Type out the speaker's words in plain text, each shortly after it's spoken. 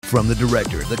From the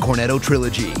director of the Cornetto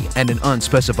trilogy and an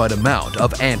unspecified amount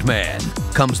of Ant-Man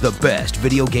comes the best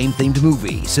video game-themed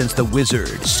movie since The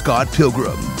Wizard, Scott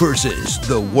Pilgrim vs.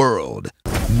 the World.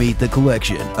 Meet the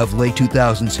collection of late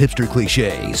 2000s hipster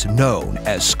cliches known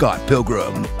as Scott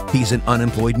Pilgrim. He's an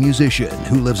unemployed musician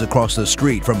who lives across the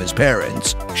street from his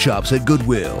parents, shops at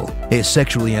Goodwill, is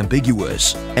sexually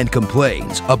ambiguous, and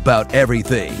complains about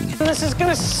everything. This is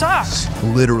gonna suck.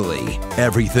 Literally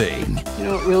everything. You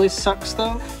know what really sucks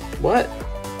though? What?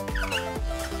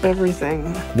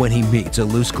 Everything. When he meets a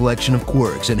loose collection of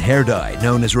quirks and hair dye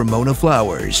known as Ramona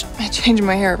Flowers, I change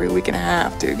my hair every week and a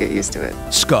half to get used to it.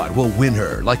 Scott will win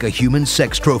her like a human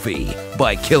sex trophy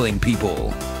by killing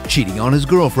people, cheating on his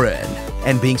girlfriend,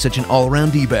 and being such an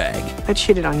all-around D-bag. I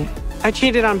cheated on you. I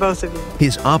cheated on both of you.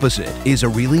 His opposite is a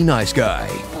really nice guy.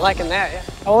 Liking that, yeah.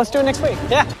 Oh, let's do it next week.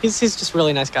 Yeah, he's just a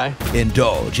really nice guy.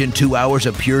 Indulge in 2 hours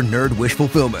of pure nerd wish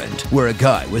fulfillment, where a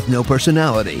guy with no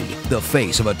personality, the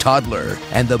face of a toddler,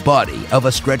 and the body of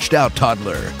a stretched-out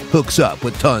toddler hooks up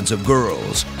with tons of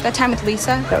girls. That time with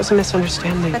Lisa? That was a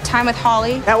misunderstanding. That time with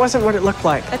Holly? That wasn't what it looked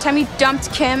like. That time you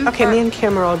dumped Kim? Okay, me and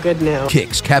Kim are all good now.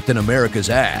 Kicks Captain America's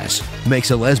ass,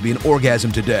 makes a lesbian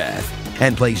orgasm to death,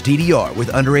 and plays DDR with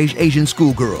underage Asian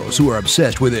schoolgirls who are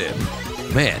obsessed with him.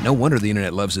 Man, no wonder the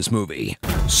internet loves this movie.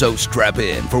 So strap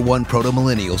in for one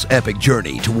proto-millennial's epic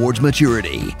journey towards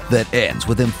maturity that ends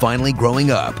with him finally growing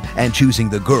up and choosing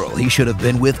the girl he should have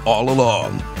been with all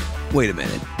along. Wait a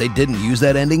minute, they didn't use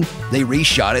that ending? They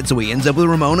reshot it so he ends up with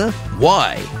Ramona?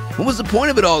 Why? What was the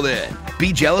point of it all then?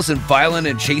 Be jealous and violent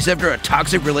and chase after a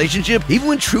toxic relationship even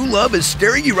when true love is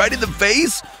staring you right in the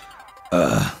face?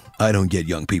 I don't get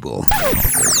young people.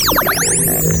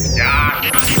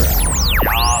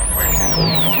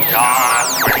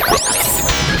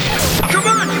 Come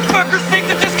on, you fuckers think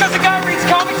that just because a guy reads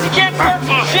comics he can't start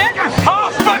some shit? I'll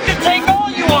fucking take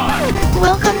all you want!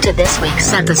 Welcome to this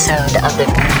week's episode of the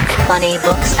Funny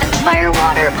Books and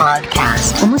Firewater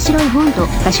Podcast. 面白い本と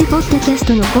歌手ポッドキャス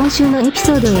トの今週のエピ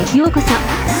ソードへようこそ。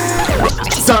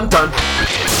Dun dun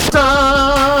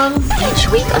dun! Each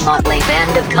week, a motley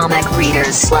band of comic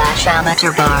readers /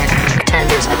 amateur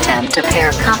bartenders attempt to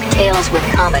pair cocktails with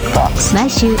comic books. 毎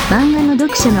週漫画の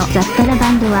読者の雑多な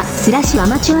バンドはスラッシュア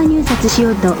マチュア入札し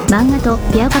ようと漫画と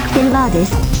ビアカクテルバーで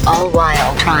す。All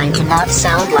while trying to not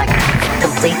sound like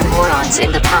complete morons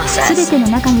in the process. すべての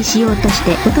中にしようとし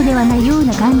て音ではないよう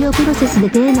な完了プロセスで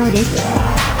低能です。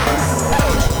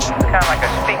Kind of like a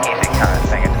speakeasy kind of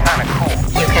thing. It's kind of cool.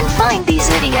 You can find these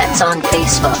idiots on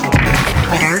Facebook,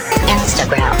 Twitter,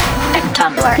 Instagram, and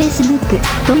Tumblr.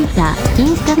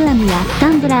 Facebook、Twitter、Instagram や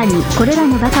Tumblr にこれら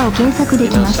のバカを検索で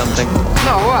きます。Something?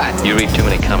 No, what? You read too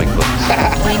many comic books.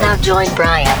 We now join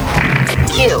Brian,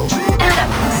 Q,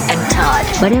 Adam, and Todd.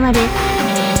 我々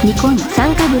ニコン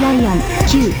参加ブライアン、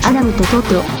Q、アダムとト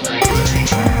ト。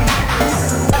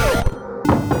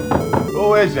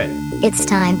Who is it? It's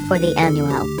time for the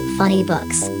annual Funny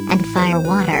Books and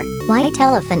Firewater White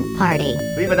Elephant Party.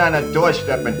 Leave it on the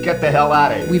doorstep and get the hell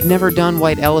out of here. We've never done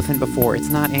White Elephant before. It's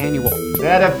not annual.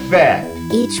 That a fact.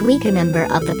 Each week a member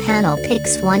of the panel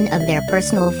picks one of their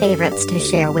personal favorites to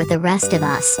share with the rest of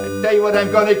us. Tell you what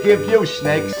I'm gonna give you,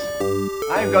 snakes.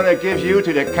 I'm gonna give you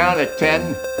to the count of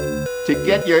 10 to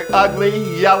get your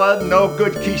ugly, yellow,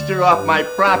 no-good keister off my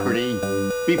property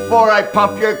before I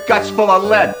pump your guts full of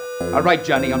lead. All right,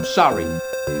 Johnny, I'm sorry.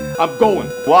 I'm going.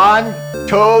 1,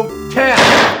 2, 10.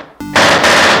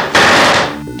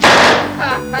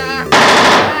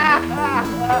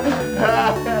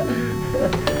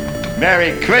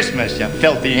 Merry Christmas, you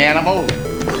filthy animal.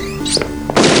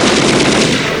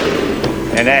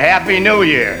 And a Happy New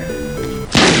Year.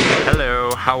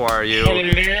 Hello, how are you?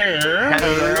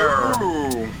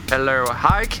 Hello.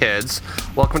 Hi, kids.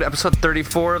 Welcome to episode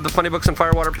 34 of the Funny Books and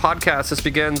Firewater Podcast. This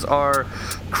begins our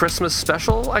Christmas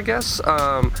special, I guess.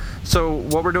 So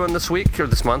what we're doing this week, or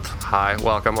this month, hi,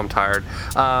 welcome, I'm tired.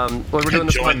 What we're doing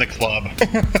this Join month, the club.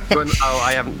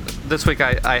 This week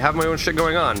I have my own shit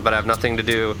going on, but I have nothing to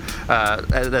do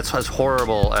that's as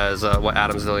horrible as what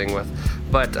Adam's dealing with.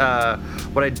 But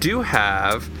what I do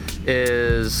have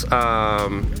is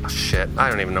shit, I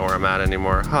don't even know where I'm at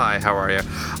anymore. Hi, how are you?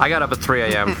 I got up at 3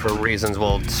 a.m. for reasons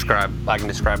I can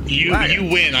describe. You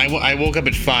win. I woke up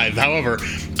at 5. However,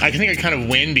 I think I kind of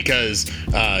win because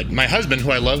my husband,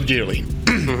 who I love dearly,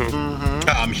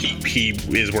 he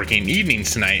is working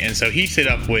evenings tonight, and so he stayed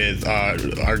up with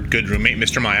our good roommate,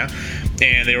 Mr. Maya,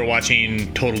 and they were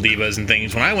watching Total Divas and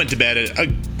things. When I went to bed at a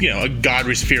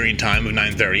God-fearing time of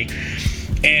 9:30.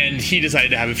 and he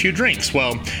decided to have a few drinks.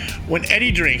 Well, when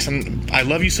Eddie drinks, and I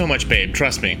love you so much, babe,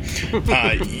 trust me,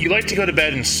 you like to go to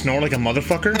bed and snore like a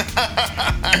motherfucker.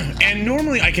 And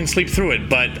normally I can sleep through it,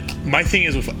 but my thing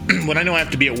is when I know I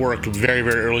have to be at work very,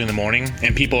 very early in the morning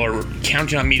and people are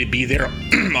counting on me to be there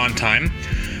on time,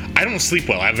 I don't sleep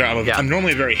well. I'm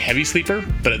normally a very heavy sleeper,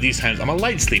 but at these times I'm a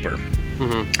light sleeper.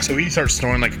 Mm-hmm. So he starts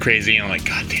snoring like crazy, and I'm like,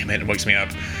 God damn it wakes me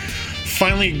up.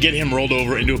 Finally get him rolled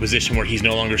over into a position where he's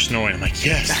no longer snoring. I'm like,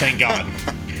 yes, thank God.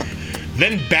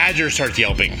 Then Badger starts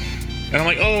yelping. And I'm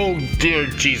like, oh, dear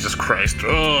Jesus Christ.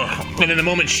 Ugh. And then the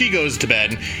moment she goes to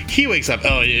bed, he wakes up.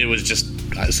 Oh, it was just...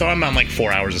 So I'm on like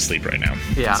 4 hours of sleep right now.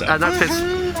 Yeah, so. And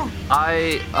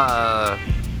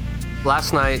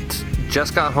last night,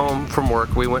 just got home from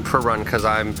work. We went for a run because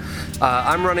I'm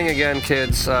running again,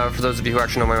 kids. For those of you who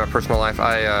actually know my personal life,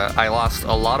 I lost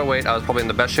a lot of weight. I was probably in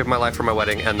the best shape of my life for my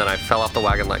wedding, and then I fell off the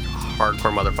wagon like a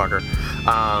hardcore motherfucker.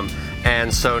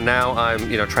 And so now I'm,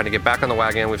 trying to get back on the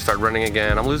wagon. We've started running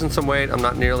again. I'm losing some weight. I'm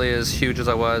not nearly as huge as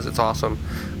I was. It's awesome.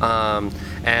 But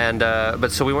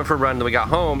so we went for a run. Then we got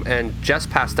home, and Jess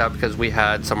passed out because we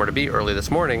had somewhere to be early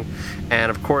this morning. And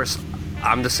of course,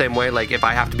 I'm the same way. Like if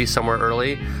I have to be somewhere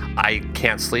early, I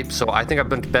can't sleep. So I think I've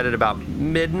been to bed at about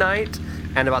midnight,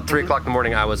 and about 3 o'clock in the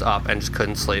morning I was up and just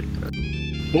couldn't sleep.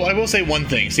 Well, I will say one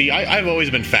thing. See, I've always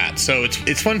been fat, so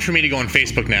it's fun for me to go on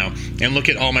Facebook now and look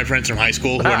at all my friends from high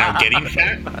school who are now getting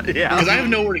fat. Yeah. Because I have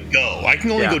nowhere to go. I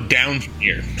can only go down from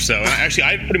here. So actually,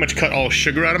 I pretty much cut all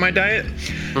sugar out of my diet.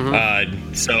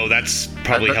 Mm-hmm. So that's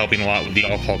probably helping a lot with the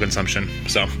alcohol consumption.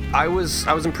 So I was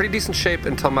in pretty decent shape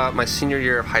until my senior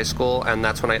year of high school, and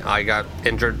that's when I got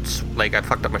injured. Like I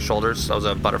fucked up my shoulders. I was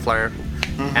a butterflyer.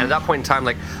 Mm-hmm. And at that point in time,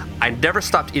 like I never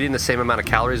stopped eating the same amount of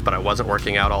calories, but I wasn't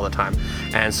working out all the time.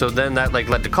 And so then that like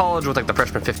led to college with like the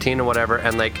freshman 15 or whatever,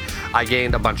 and like I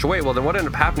gained a bunch of weight. Well, then what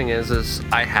ended up happening is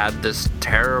I had this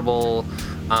terrible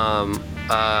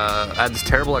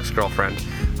ex-girlfriend.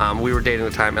 We were dating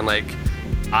at the time, and like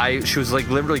she was like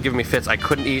literally giving me fits. I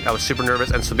couldn't eat. I was super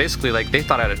nervous, and so basically like they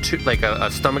thought I had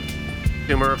a stomach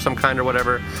tumor of some kind or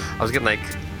whatever. I was getting like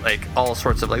all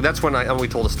sorts of that's when we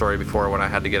told a story before when I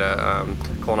had to get a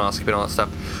colonoscopy and all that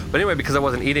stuff. But anyway, because I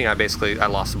wasn't eating, I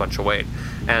lost a bunch of weight.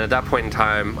 And at that point in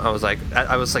time, I was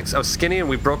skinny, and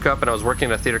we broke up, and I was working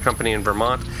at a theater company in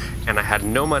Vermont, and I had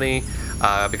no money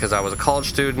because I was a college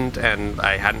student and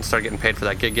I hadn't started getting paid for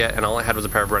that gig yet, and all I had was a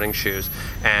pair of running shoes.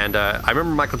 And I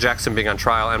remember Michael Jackson being on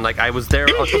trial, and like I was there.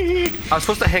 I was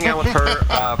supposed to hang out with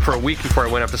her for a week before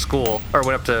I went up to school, or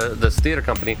went up to this theater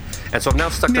company. And so I'm now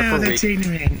stuck there for a week.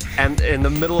 Ignorant. And in the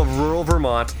middle of rural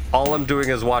Vermont, all I'm doing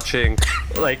is watching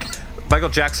like Michael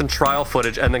Jackson trial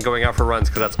footage and then going out for runs,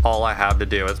 because that's all I have to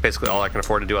do. It's basically all I can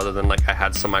afford to do, other than like I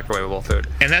had some microwavable food.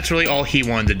 And that's really all he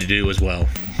wanted to do as well.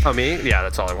 Oh, me? Yeah,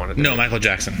 that's all I wanted to do. No, Michael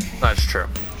Jackson. That's true.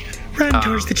 Run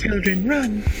towards the children,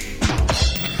 run.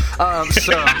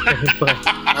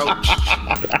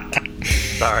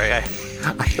 Sorry,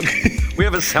 we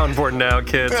have a soundboard now,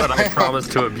 kids, and I promise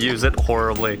to abuse it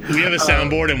horribly. We have a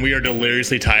soundboard, and we are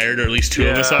deliriously tired, or at least two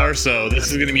of us are, so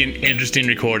this is going to be an interesting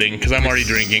recording, because I'm already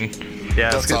drinking.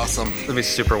 Yeah, that's awesome. It's going to be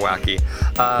super wacky.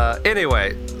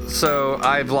 Anyway, so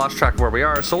I've lost track of where we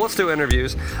are, so let's do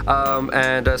interviews.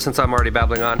 Since I'm already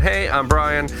babbling on, hey, I'm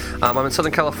Brian. I'm in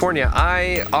Southern California.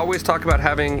 I always talk about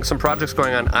having some projects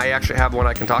going on. I actually have one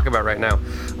I can talk about right now.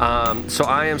 So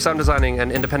I am sound designing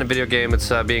an independent video game.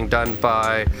 It's being done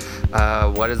by,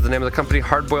 what is the name of the company?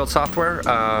 Hardboiled Software.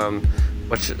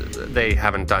 Which they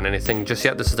haven't done anything just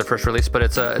yet. This is their first release, but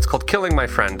it's called Killing My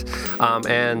Friend.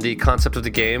 And the concept of the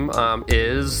game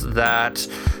is that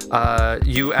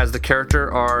you, as the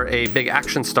character, are a big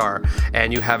action star,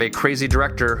 and you have a crazy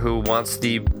director who wants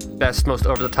the best, most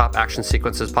over-the-top action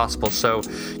sequences possible. So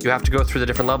you have to go through the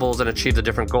different levels and achieve the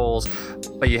different goals,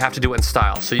 but you have to do it in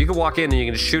style. So you can walk in and you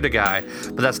can just shoot a guy,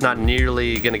 but that's not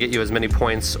nearly going to get you as many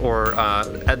points or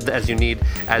as you need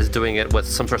as doing it with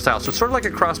some sort of style. So it's sort of like a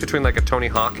cross between like a Tony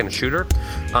Hawk and a shooter.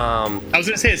 I was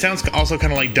going to say, it sounds also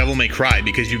kind of like Devil May Cry,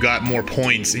 because you got more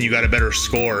points and you got a better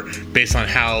score based on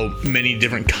how many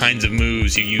different kinds of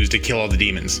moves you use to kill all the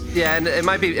demons. Yeah, and it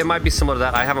might be similar to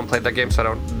that. I haven't played that game, so I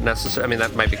don't necessarily. I mean,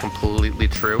 that might be completely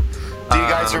true. Do you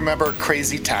guys remember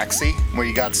Crazy Taxi, where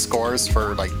you got scores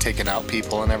for like taking out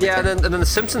people and everything? Yeah, and then the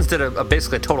Simpsons did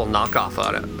basically a total knockoff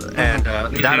on it, and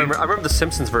I remember the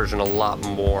Simpsons version a lot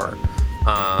more.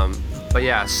 But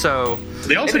yeah, so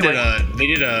they also did a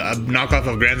knockoff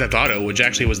of Grand Theft Auto, which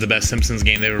actually was the best Simpsons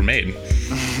game they ever made.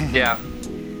 Yeah.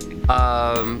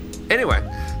 Anyway,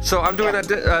 so I'm doing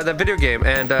that video game,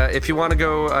 and if you want to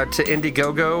go to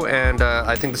Indiegogo, and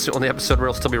I think this is the only episode where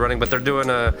it'll still be running, but they're doing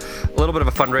a little bit of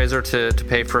a fundraiser to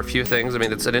pay for a few things. I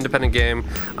mean, it's an independent game.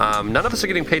 None of us are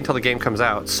getting paid until the game comes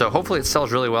out, so hopefully it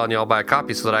sells really well and you all buy a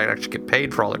copy so that I actually get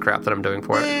paid for all the crap that I'm doing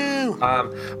for it.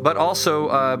 But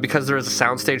also, because there is a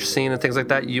soundstage scene and things like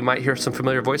that, you might hear some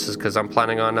familiar voices, because I'm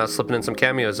planning on slipping in some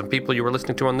cameos of people you were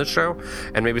listening to on this show,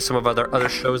 and maybe some of other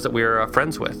shows that we're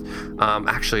friends with.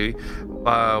 Actually,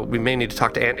 we may need to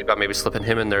talk to Andy about maybe slipping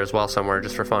him in there as well somewhere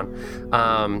just for fun.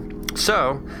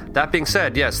 So, that being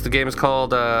said, yes, the game is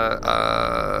called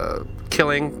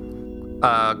Killing,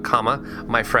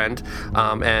 My Friend,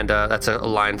 and that's a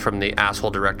line from the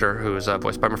asshole director who's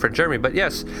voiced by my friend Jeremy. But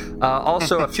yes,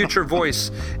 also a future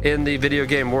voice in the video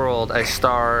game world, a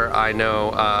star I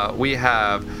know. We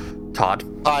have Todd.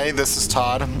 Hi, this is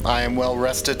Todd. I am well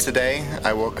rested today.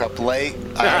 I woke up late.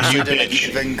 I actually didn't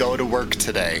even go to work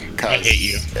today because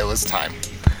it was time.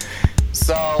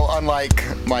 So, unlike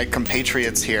my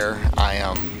compatriots here,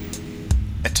 I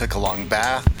took a long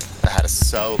bath. I had a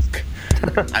soak.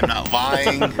 I'm not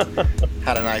lying.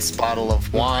 Had a nice bottle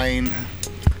of wine.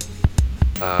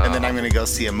 And then I'm going to go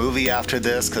see a movie after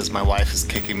this because my wife is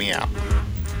kicking me out.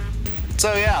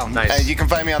 So yeah, nice. You can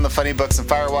find me on the Funny Books and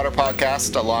Firewater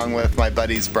podcast along with my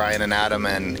buddies Brian and Adam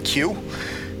and Q.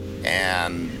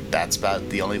 And that's about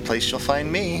the only place you'll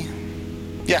find me.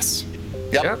 Yes.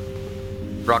 Yep.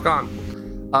 Rock on.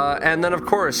 And then, of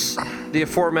course, the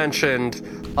aforementioned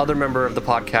other member of the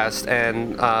podcast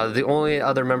and the only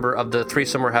other member of the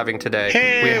threesome we're having today.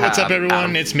 Hey, what's up, everyone?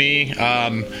 Adam. It's me.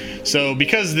 So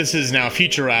because this is now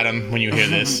future Adam when you hear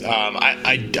this,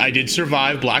 I did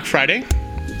survive Black Friday.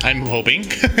 I'm hoping.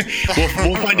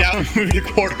 we'll find out when we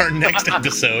record our next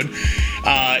episode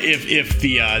if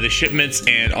the shipments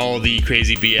and all the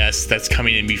crazy BS that's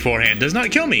coming in beforehand does not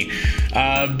kill me.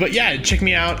 But yeah, check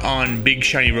me out on Big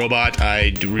Shiny Robot.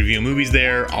 I review movies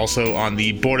there. Also on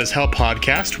the Bored as Hell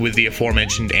podcast with the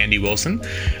aforementioned Andy Wilson.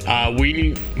 Hi,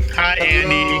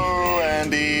 Andy. Hello,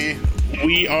 Andy.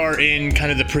 We are in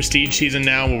kind of the prestige season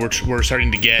now where we're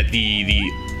starting to get the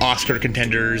Oscar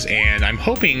contenders, and I'm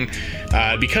hoping,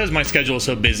 because my schedule is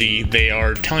so busy, they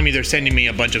are telling me they're sending me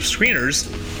a bunch of screeners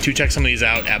to check some of these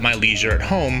out at my leisure at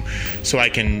home so I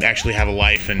can actually have a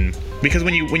life. And because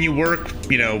when you work,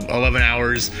 11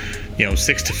 hours,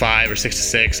 6 to 5 or 6 to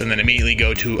 6, and then immediately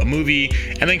go to a movie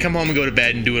and then come home and go to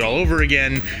bed and do it all over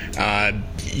again,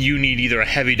 you need either a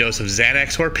heavy dose of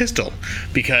Xanax or a pistol,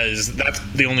 because that's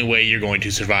the only way you're going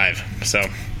to survive. So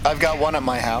I've got one at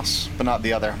my house, but not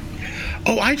the other.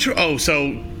 So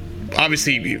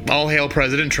obviously, all hail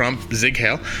President Trump, zig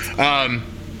hail.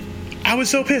 I was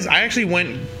so pissed. I actually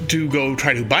went to go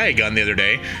try to buy a gun the other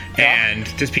day, and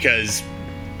just because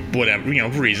whatever,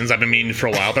 reasons, I've been meaning for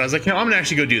a while, but I was like, I'm gonna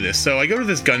actually go do this. So I go to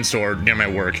this gun store near my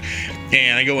work,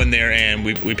 and I go in there and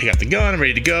we pick up the gun. I'm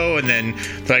ready to go, and then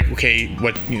they're like, okay,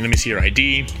 let me see your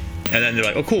ID. And then they're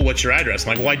like, oh, cool, what's your address?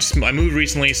 I'm like, well, I moved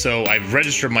recently, so I've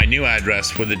registered my new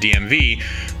address with the DMV,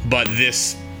 but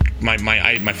this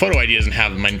my photo ID doesn't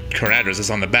have my current address. It's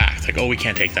on the back. It's like, oh, we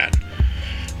can't take that.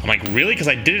 I'm like, really? Because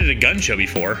I did it at a gun show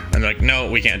before. And they're like,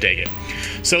 no, we can't take it.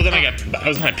 So then I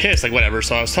was kind of pissed, like, whatever.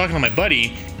 So I was talking to my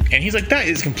buddy, and he's like, that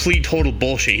is complete total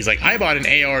bullshit. He's like, I bought an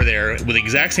AR there with the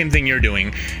exact same thing you're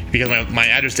doing because my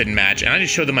address didn't match, and I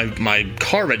just showed them my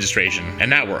car registration,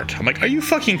 and that worked. I'm like, are you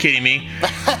fucking kidding me?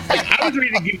 Like, I was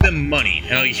ready to give them money.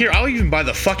 And I'm like, here, I'll even buy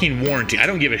the fucking warranty. I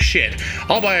don't give a shit.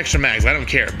 I'll buy extra mags. I don't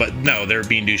care. But no, they're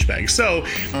being douchebags. So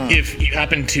if you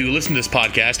happen to listen to this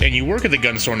podcast and you work at the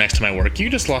gun store next to my work, you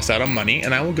just lost out on money,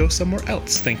 and I will go somewhere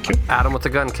else. Thank you. Adam with the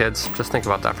gun, kids. Just think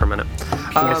about that for a minute.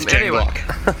 Anyway.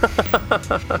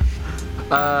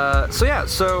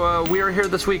 So we are here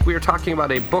this week. We are talking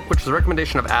about a book which is a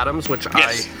recommendation of Adam's, which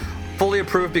I fully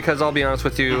approve because I'll be honest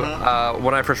with you,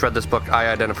 when I first read this book,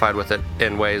 I identified with it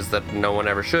in ways that no one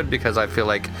ever should, because I feel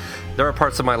like there are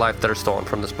parts of my life that are stolen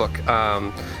from this book.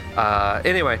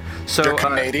 Anyway, so you're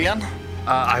Canadian?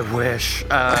 I wish,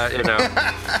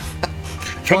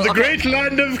 From the great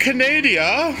land of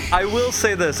Canada. I will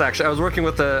say this, actually. I was working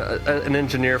with an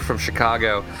engineer from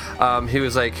Chicago. He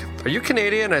was like, are you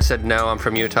Canadian? I said, no, I'm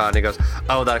from Utah. And he goes,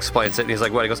 oh, that explains it. And he's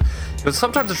like, what? He goes,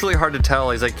 sometimes it's really hard to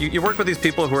tell. He's like, you work with these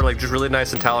people who are like just really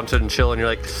nice and talented and chill, and you're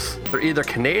like, they're either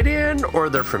Canadian or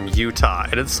they're from Utah.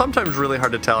 And it's sometimes really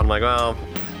hard to tell. I'm like, well,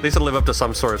 at least I live up to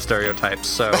some sort of stereotypes.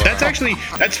 So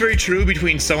that's very true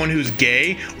between someone who's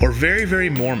gay or very, very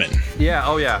Mormon. Yeah.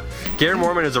 Oh yeah. Gay or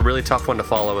Mormon is a really tough one to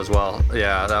follow as well.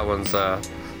 Yeah, that was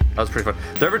pretty fun.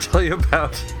 Did I ever tell you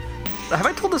about? Have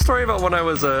I told the story about when I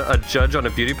was a judge on a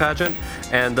beauty pageant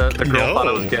and the girl thought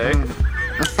I was gay?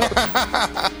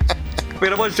 I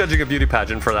mean, I was judging a beauty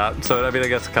pageant for that, so I mean, I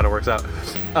guess it kind of works out.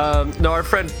 No, our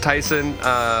friend Tyson,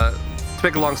 to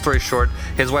make a long story short,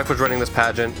 his wife was running this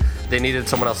pageant. They needed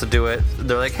someone else to do it.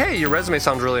 They're like, hey, your resume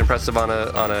sounds really impressive on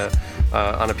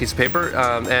a piece of paper,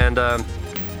 and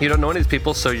you don't know any of these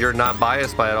people, so you're not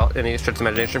biased by any stretch of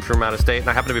imagination from out of state. And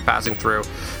I happened to be passing through.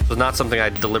 It was not something I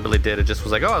deliberately did. It just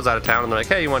was like, oh, I was out of town, and they're like,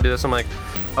 hey, you want to do this? I'm like,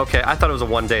 okay. I thought it was a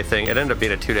one-day thing. It ended up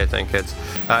being a 2-day thing, kids.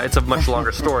 It's a much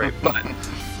longer story, but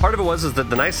part of it was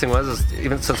that the nice thing was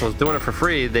even since I was doing it for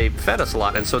free, they fed us a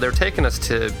lot, and so they're taking us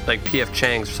to like P.F.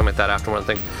 Chang's or something like that after one of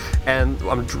the things. And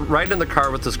I'm riding in the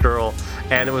car with this girl,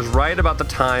 and it was right about the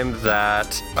time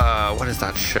that what is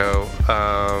that show?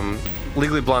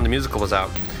 Legally Blonde the musical was out.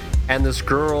 And this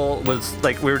girl was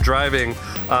like, we were driving,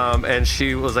 and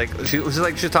she was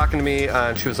talking to me,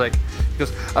 and she goes,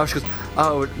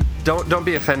 oh, don't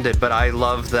be offended, but I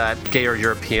love that gay or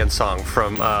European song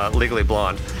from Legally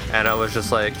Blonde. And I was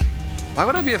just like, why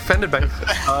would I be offended by?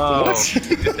 Oh, you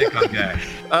think I'm gay?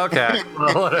 Okay,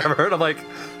 well, whatever. And I'm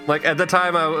like at the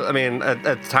time, at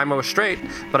the time I was straight,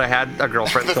 but I had a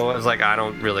girlfriend, so I was like, I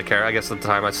don't really care. I guess at the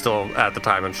time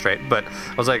I'm straight, but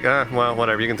I was like, well,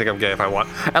 whatever. You can think I'm gay if I want.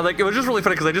 And like, it was just really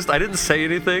funny because I didn't say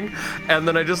anything, and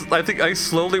then I think I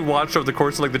slowly watched over the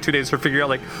course of like the 2 days her figure out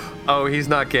like, oh, he's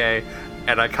not gay.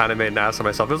 And I kind of made an ass of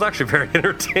myself. It was actually very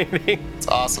entertaining. It's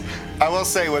awesome. I will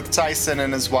say with Tyson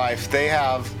and his wife, they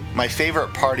have my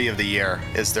favorite party of the year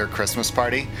is their Christmas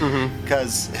party.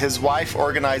 Because his wife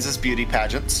organizes beauty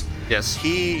pageants. Yes.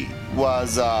 He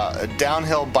was a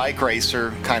downhill bike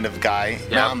racer kind of guy,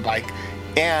 mountain bike,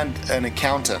 and an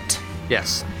accountant.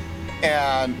 Yes.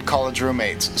 And college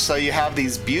roommates. So you have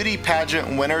these beauty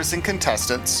pageant winners and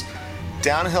contestants,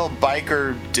 downhill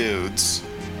biker dudes,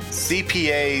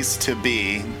 CPAs to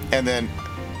be, and then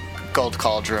gold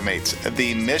college roommates.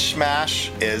 The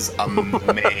mishmash is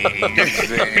amazing.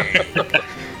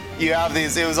 You have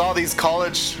it was all these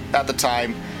college, at the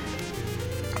time,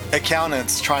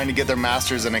 accountants trying to get their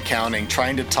masters in accounting,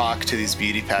 trying to talk to these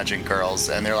beauty pageant girls,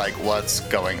 and they're like, what's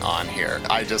going on here?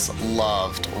 I just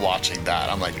loved watching that.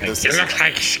 I'm like, this is... You look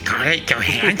like Scarlett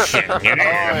Johansson. Oh,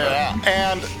 yeah.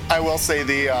 And I will say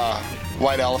the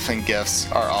white elephant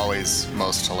gifts are always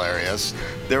most hilarious.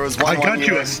 There was one. I got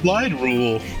you a slide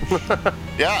rule.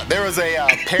 Yeah, there was a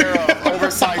pair of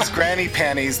oversized granny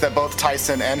panties that both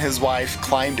Tyson and his wife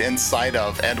climbed inside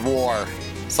of and wore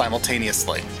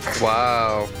simultaneously.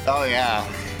 Wow. Oh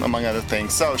yeah, among other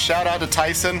things. So shout out to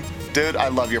Tyson, dude. I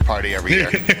love your party every year.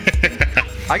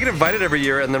 I get invited every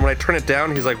year, and then when I turn it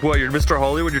down, he's like, "What? You're Mr.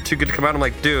 Hollywood. You're too good to come out." I'm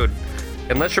like, dude.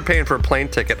 Unless you're paying for a plane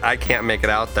ticket, I can't make it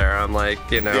out there. I'm like,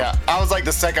 Yeah, I was like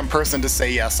the second person to say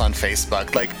yes on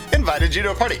Facebook. Like, invited you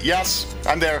to a party. Yes,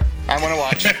 I'm there. I want to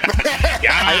watch.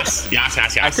 Yes.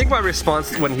 I think my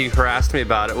response when he harassed me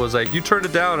about it was like, you turned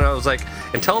it down. And I was like,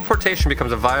 and teleportation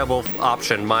becomes a viable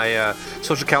option. My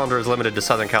social calendar is limited to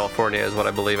Southern California is what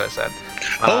I believe I said.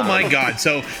 Oh my God.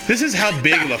 So this is how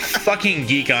big of a fucking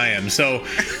geek I am. So,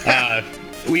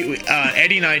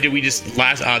 Eddie and I did. We just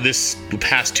this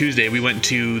past Tuesday we went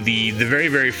to the very,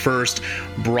 very first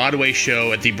Broadway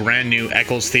show at the brand new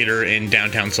Eccles Theater in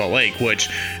downtown Salt Lake. Which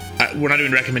we're not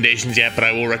doing recommendations yet, but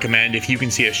I will recommend if you can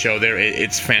see a show there.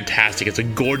 It's fantastic. It's a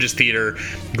gorgeous theater,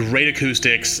 great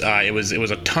acoustics. It was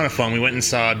a ton of fun. We went and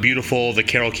saw Beautiful, the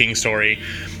Carole King story.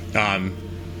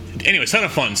 Anyway, ton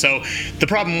of fun. So the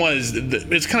problem was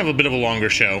it's kind of a bit of a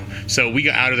longer show. So we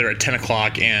got out of there at 10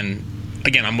 o'clock and.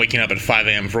 Again, I'm waking up at 5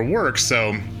 a.m. for work,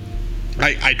 so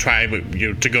I try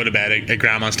to go to bed at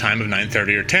grandma's time of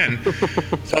 9:30 or 10.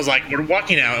 So I was like, we're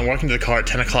walking to the car at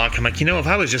 10 o'clock. I'm like, if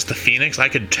I was just the Phoenix, I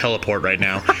could teleport right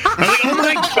now. I was like, oh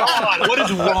my God, what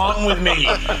is wrong with me?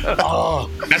 Oh,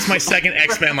 that's my second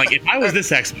X-Men. I'm like, if I was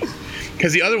this X-Men.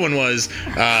 Because the other one was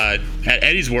at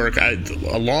Eddie's work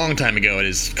a long time ago,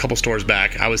 a couple stores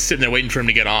back. I was sitting there waiting for him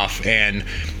to get off, and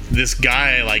this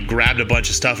guy like grabbed a bunch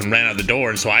of stuff and ran out the door.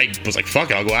 And so I was like,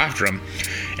 fuck it, I'll go after him.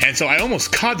 And so I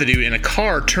almost caught the dude, and a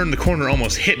car turned the corner,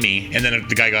 almost hit me, and then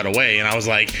the guy got away. And I was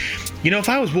like, if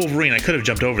I was Wolverine, I could have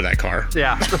jumped over that car.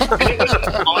 Yeah. And it was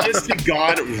an honest to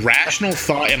God rational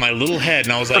thought in my little head,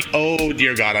 and I was like, oh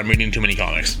dear God, I'm reading too many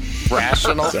comics.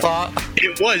 Rational thought?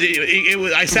 It was.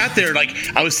 I sat there like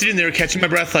I was sitting there catching my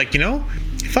breath, like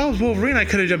if I was Wolverine, I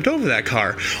could have jumped over that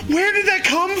car. Where did that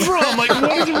come from? Like,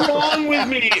 what is wrong with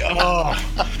me? Oh,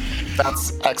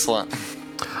 that's excellent.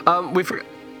 We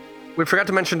forgot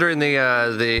to mention during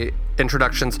the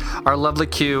introductions, our lovely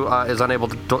Q is unable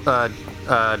to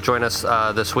join us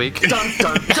this week. Dun,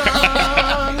 dun,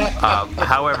 dun.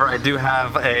 However, I do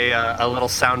have a little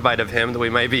soundbite of him that we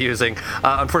might be using.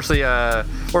 Unfortunately,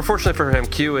 or fortunately for him,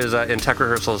 Q is in tech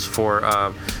rehearsals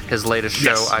for his latest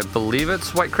show. Yes. I believe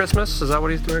it's White Christmas. Is that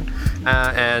what he's doing?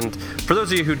 And for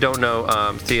those of you who don't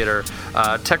know theater,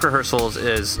 tech rehearsals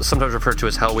is sometimes referred to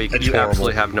as Hell Week. It's you horrible.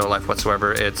 absolutely have no life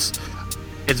whatsoever. It's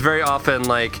very often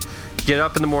like get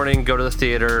up in the morning, go to the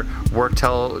theater, work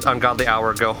till ungodly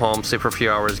hour, go home, sleep for a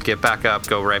few hours, get back up,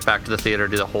 go right back to the theater,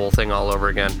 do the whole thing all over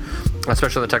again.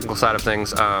 Especially on the technical side of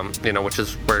things, which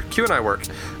is where Q and I work.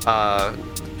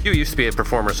 Q used to be a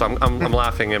performer, so I'm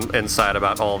laughing inside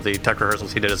about all of the tech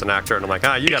rehearsals he did as an actor, and I'm like,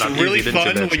 you got on easy,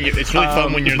 didn't you, bitch? It's really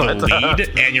fun when you're the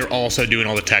lead and you're also doing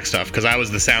all the tech stuff. Because I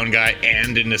was the sound guy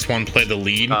and in this one played the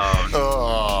lead.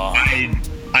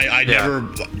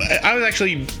 I was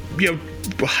actually,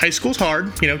 high school's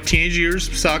hard. Teenage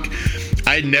years suck.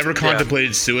 I had never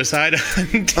contemplated suicide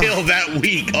until that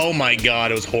week. Oh my god,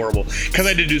 it was horrible. Because I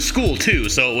had to do school too,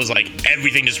 so it was like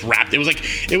everything just wrapped. It was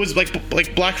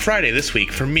like Black Friday this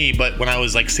week for me, but when I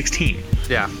was like 16.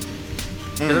 Yeah.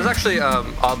 There's actually,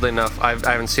 oddly enough, I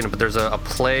haven't seen it, but there's a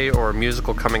play or a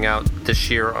musical coming out this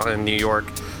year in New York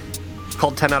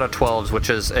called 10 out of 12s, which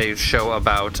is a show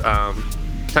about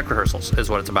tech rehearsals, is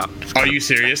what it's about. Are you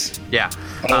serious? Yeah.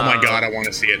 Oh my god, I want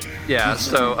to see it. Yeah.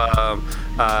 So 10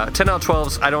 out of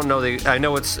 12s. I don't know I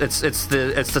know it's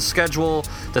the schedule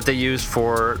that they use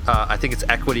for I think it's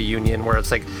Equity Union, where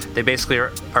it's like they basically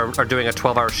are doing a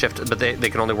 12-hour shift, but they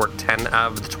can only work 10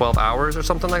 out of the 12 hours or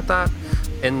something like that.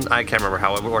 And I can't remember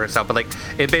how it works out, but like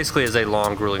it basically is a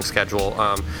long, grueling schedule.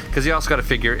 Because you also got to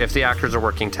figure if the actors are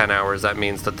working 10 hours, that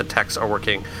means that the techs are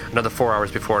working another 4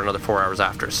 hours before and another 4 hours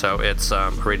after. So it's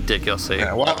ridiculously.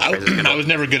 Yeah, well, I was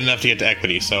never good enough to get to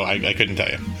Equity, so I couldn't tell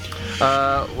you.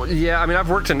 Yeah, I mean, I've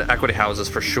worked in equity houses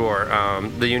for sure.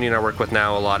 The union I work with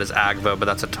now a lot is AGVA, but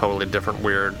that's a totally different,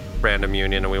 weird, random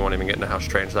union, and we won't even get into how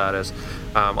strange that is.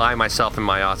 I myself and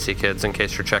my Yahtzee kids, in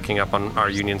case you're checking up on our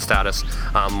union status,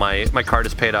 my card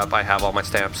is paid up. I have all my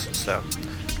stamps, so.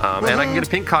 And I can get a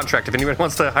pink contract if anyone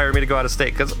wants to hire me to go out of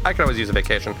state, because I can always use a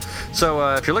vacation.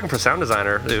 So if you're looking for a sound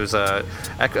designer who's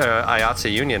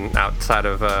IATSE union outside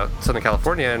of Southern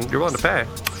California and you're willing to pay.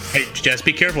 Hey, just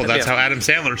be careful. That's how Adam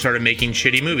Sandler started making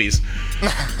shitty movies.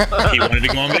 He wanted to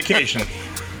go on vacation.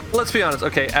 Let's be honest.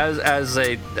 Okay, as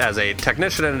a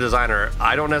technician and a designer,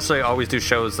 I don't necessarily always do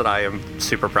shows that I am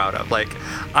super proud of. Like,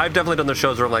 I've definitely done the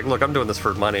shows where I'm like, look, I'm doing this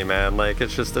for money, man. Like,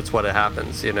 it's what it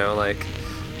happens, like.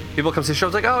 People come see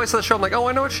shows like, oh, I saw the show. I'm like, oh,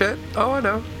 I know it's shit. Oh, I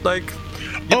know. Like,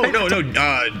 oh no.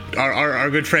 Our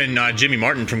good friend Jimmy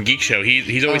Martin from Geek Show,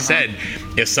 he's always said,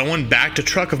 if someone backed a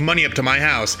truck of money up to my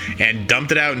house and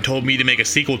dumped it out and told me to make a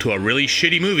sequel to a really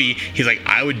shitty movie, he's like,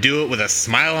 I would do it with a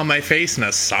smile on my face and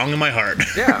a song in my heart.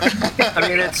 Yeah, I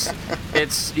mean,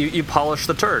 it's you polish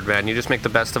the turd, man. You just make the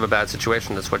best of a bad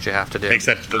situation. That's what you have to do.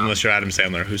 Except unless you're Adam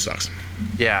Sandler, who sucks.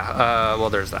 Yeah, well,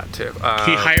 there's that too.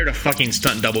 He hired a fucking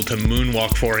stunt double to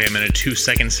moonwalk for him in a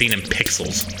 2-second scene in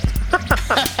Pixels.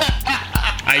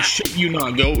 I shit you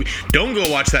not. Don't go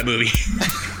watch that movie.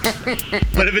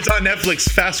 But if it's on Netflix,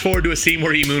 fast forward to a scene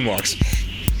where he moonwalks.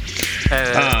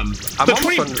 But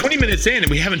 20 minutes in, and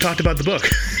we haven't talked about the book.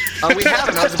 We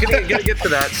haven't. I was going to get to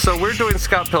that. So we're doing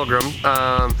Scott Pilgrim,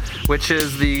 which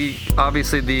is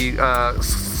obviously the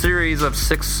series of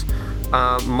 6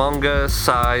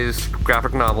 manga-sized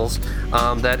graphic novels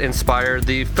that inspired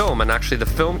the film. And actually, the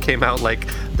film came out like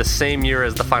the same year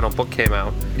as the final book came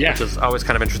out, which is always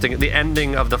kind of interesting. The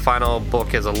ending of the final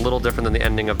book is a little different than the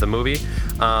ending of the movie,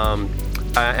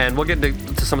 and we'll get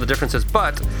to some of the differences.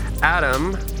 But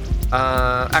Adam,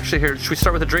 actually, here, should we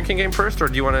start with the drinking game first, or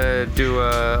do you want to do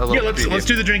a little? Yeah, let's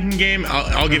do the drinking game.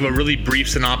 I'll give a really brief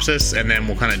synopsis, and then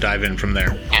we'll kind of dive in from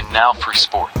there. And now for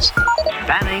sports.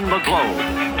 Spanning the globe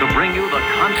to bring you the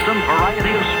constant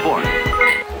variety of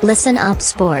sport. Listen up,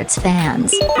 sports fans.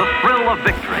 The thrill of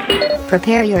victory.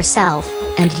 Prepare yourself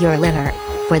and your liver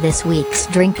for this week's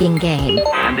drinking game.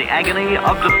 And the agony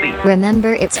of defeat.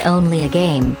 Remember, it's only a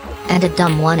game, and a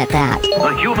dumb one at that.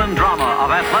 The human drama of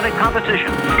athletic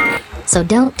competition. So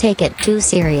don't take it too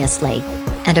seriously.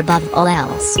 And above all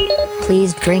else,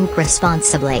 please drink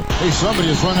responsibly. Hey, somebody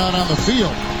has run out on the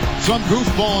field. Some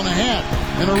goofball in a hat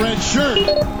and a red shirt.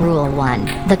 Rule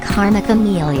 1. The Karma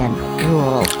Chameleon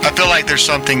Rule. I feel like there's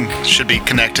something should be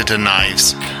connected to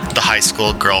Knives, the high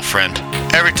school girlfriend.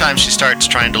 Every time she starts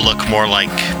trying to look more like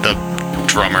the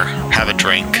drummer, have a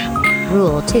drink.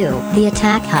 Rule 2. The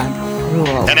Attack Hug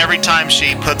Rule. And every time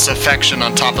she puts affection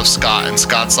on top of Scott, and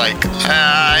Scott's like,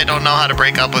 I don't know how to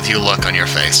break up with you look on your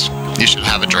face. you should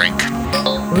have a drink.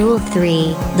 Rule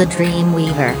 3, the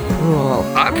Dreamweaver rule.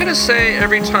 I'm going to say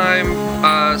every time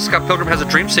Scott Pilgrim has a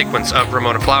dream sequence of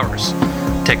Ramona Flowers,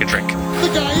 take a drink.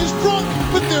 The guy is drunk,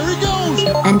 but there he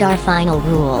goes. And our final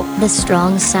rule, the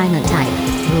strong silent type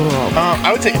rule.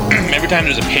 I would say every time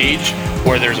there's a page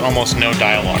where there's almost no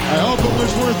dialogue. I hope it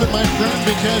was worth it, my friend,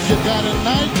 because you got a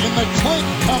night in the clink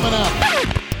coming up.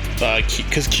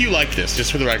 Because Q liked this,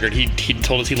 just for the record. He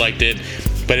told us he liked it,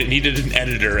 but it needed an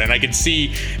editor. And I could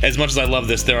see, as much as I love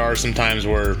this, there are some times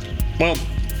where, well,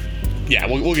 yeah,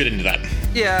 we'll get into that.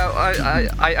 Yeah,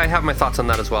 I have my thoughts on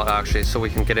that as well, actually, so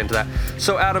we can get into that.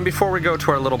 So, Adam, before we go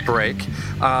to our little break,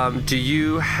 do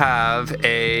you have do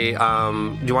you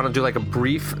want to do like a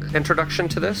brief introduction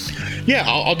to this? Yeah,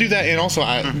 I'll do that. And also,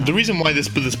 the reason why this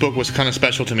book was kind of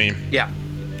special to me,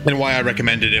 and why I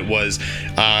recommended it was,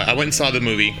 I went and saw the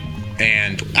movie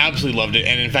and absolutely loved it.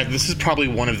 And in fact, this is probably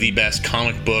one of the best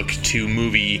comic book to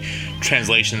movie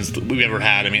translations that we've ever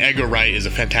had. I mean, Edgar Wright is a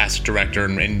fantastic director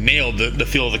and nailed the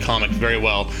feel of the comic very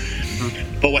well.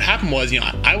 But what happened was,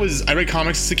 I read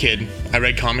comics as a kid. I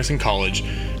read comics in college,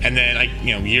 and then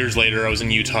years later, I was in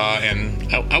Utah,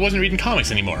 and I wasn't reading comics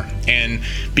anymore. And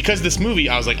because of this movie,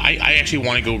 I was like, I actually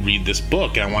want to go read this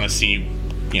book, and I want to see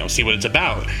what it's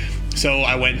about. So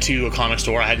I went to a comic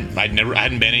store. I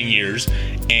hadn't been in years,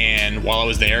 and while I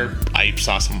was there, I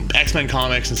saw some X-Men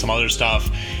comics and some other stuff.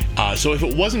 So if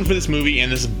it wasn't for this movie and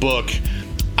this book,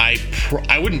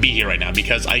 I wouldn't be here right now,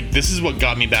 because this is what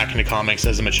got me back into comics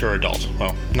as a mature adult.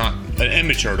 Well, not an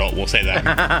immature adult, we'll say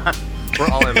that. We're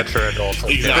all immature adults.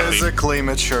 Exactly. Physically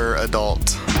mature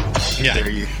adult. Yeah. There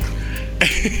you.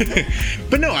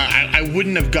 But no, I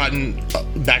wouldn't have gotten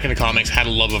back into comics, had a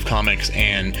love of comics,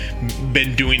 and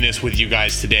been doing this with you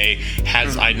guys today had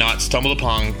I not stumbled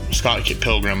upon Scott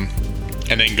Pilgrim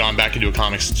and then gone back into a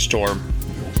comics store,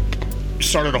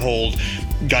 started a hold,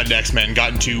 got into X-Men,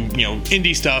 got into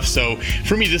indie stuff. So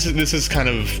for me, this is kind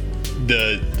of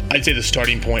I'd say the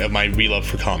starting point of my re-love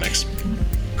for comics.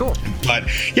 Cool. But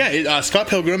yeah, Scott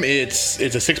Pilgrim, it's a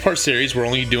 6-part series. We're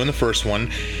only doing the first one.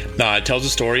 It tells the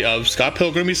story of Scott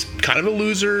Pilgrim. He's kind of a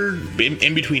loser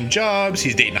in between jobs.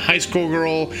 He's dating a high school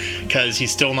girl because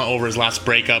he's still not over his last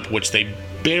breakup, which they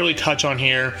barely touch on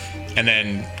here and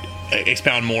then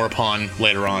expound more upon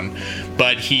later on.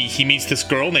 But he meets this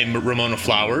girl named Ramona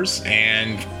Flowers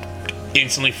and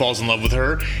instantly falls in love with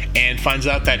her, and finds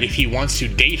out that if he wants to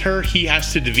date her, he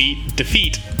has to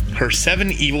defeat her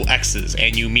 7 evil exes,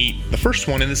 and you meet the first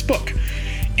one in this book,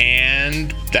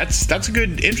 and that's a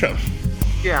good intro.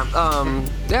 Yeah,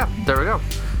 there we go.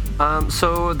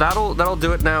 So that'll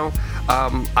do it now.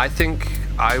 I think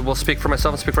I will speak for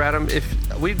myself and speak for Adam.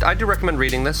 I do recommend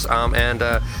reading this, and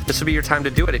this would be your time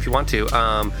to do it if you want to.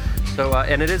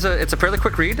 And it's a fairly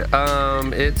quick read.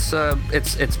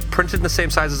 It's printed in the same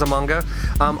size as a manga.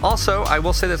 Also, I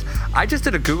will say this: I just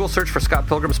did a Google search for Scott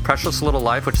Pilgrim's Precious Little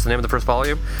Life, which is the name of the first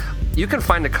volume. You can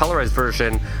find a colorized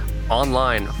version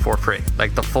online for free,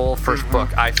 like the full first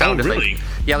book. I found it. Really?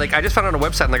 I just found it on a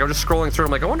website, and I was just scrolling through.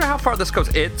 I'm like, I wonder how far this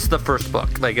goes. It's the first book.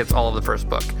 It's all of the first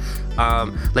book. You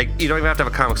don't even have to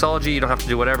have a Comixology. You don't have to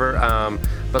do whatever.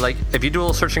 But if you do a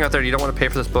little searching out there, you don't want to pay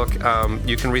for this book.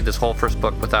 You can read this whole first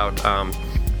book without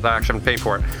actually having to pay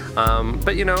for it.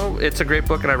 But it's a great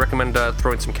book, and I recommend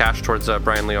throwing some cash towards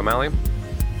Brian Lee O'Malley,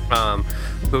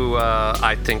 who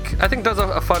I think does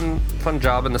a fun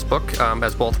job in this book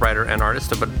as both writer and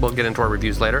artist. But we'll get into our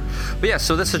reviews later. But yeah,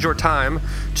 so this is your time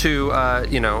to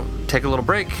take a little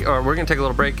break, or we're gonna take a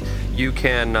little break. You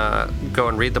can go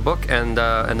and read the book, and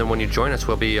then when you join us,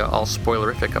 we'll be all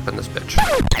spoilerific up in this bitch.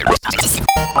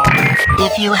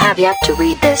 If you have yet to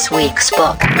read this week's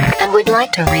book and would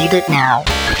like to read it now,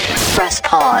 press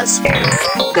pause.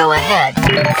 Go ahead.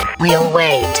 We'll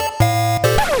wait.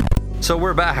 So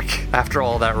we're back after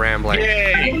all that rambling.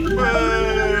 Yay!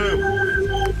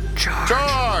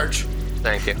 Charge!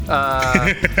 Thank you.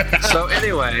 So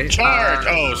anyway... Charge!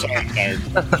 Sorry, I'm tired.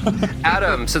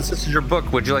 Adam, since this is your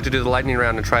book, would you like to do the lightning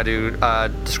round and try to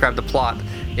describe the plot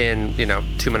in,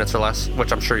 2 minutes or less?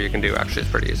 Which I'm sure you can do, actually.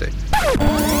 It's pretty easy.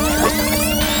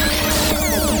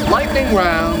 Lightning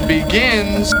round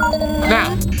begins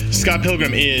now. Scott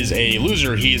Pilgrim is a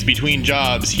loser. He is between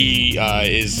jobs. He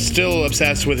is still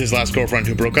obsessed with his last girlfriend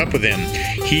who broke up with him.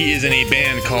 He is in a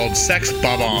band called Sex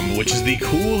Bob-omb, which is the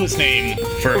coolest name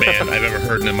for a band I've ever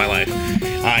heard in my life.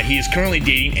 He is currently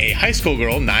dating a high school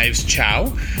girl, Knives Chow,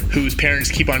 whose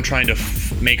parents keep on trying to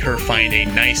make her find a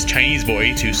nice Chinese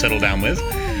boy to settle down with.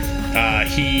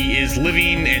 He is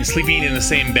living and sleeping in the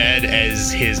same bed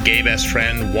as his gay best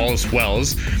friend, Wallace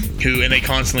Wells, and they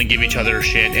constantly give each other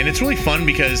shit, and it's really fun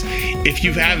because if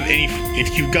you've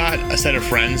got a set of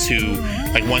friends who,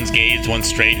 like, one's gay, one's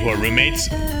straight, who are roommates,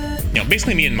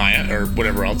 basically me and Maya or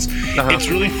whatever else, it's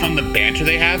really fun the banter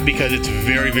they have because it's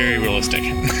very, very realistic.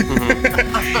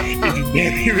 It's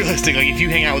very realistic. Like, if you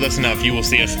hang out with us enough, you will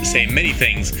see us say many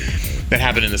things that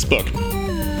happen in this book.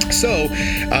 So,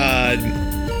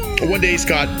 one day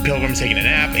Scott Pilgrim's taking a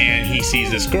nap and he sees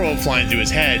this girl flying through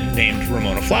his head named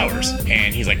Ramona Flowers.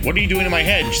 And he's like, "What are you doing in my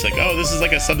head?" And she's like, "Oh, this is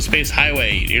like a subspace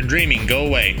highway. You're dreaming. Go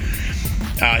away."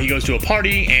 He goes to a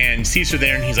party and sees her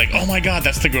there and he's like, "Oh my god,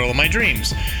 that's the girl of my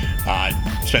dreams."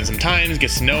 Spends some time,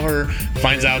 gets to know her,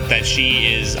 finds out that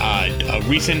she is a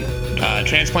recent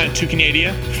transplant to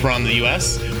Canada from the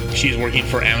US. She's working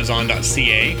for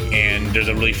Amazon.ca, and there's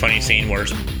a really funny scene where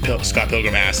Scott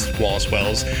Pilgrim asks Wallace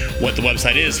Wells what the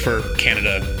website is for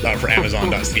Canada, for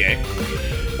Amazon.ca.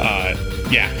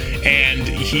 And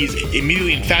he's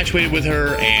immediately infatuated with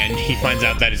her, and he finds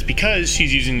out that it's because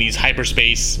she's using these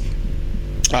hyperspace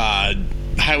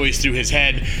highways through his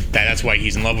head, that's why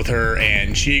he's in love with her,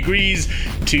 and she agrees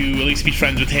to at least be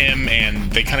friends with him,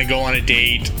 and they kind of go on a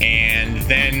date, and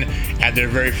then at their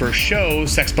very first show,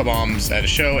 sex bombs at a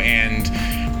show, and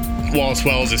Wallace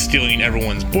Wells is stealing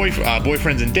everyone's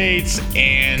boyfriends and dates,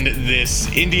 and this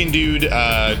Indian dude,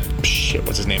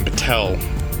 what's his name, Patel?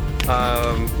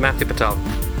 Matthew Patel.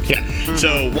 Yeah.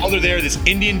 So while they're there, this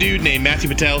Indian dude named Matthew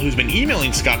Patel, who's been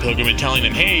emailing Scott Pilgrim and telling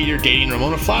him, "Hey, you're dating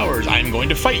Ramona Flowers. I'm going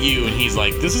to fight you." And he's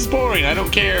like, "This is boring. I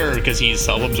don't care," because he's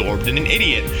self-absorbed and an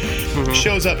idiot.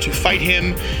 Shows up to fight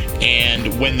him,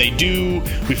 and when they do,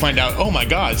 we find out, oh my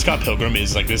god, Scott Pilgrim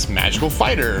is like this magical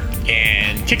fighter,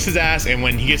 and kicks his ass. And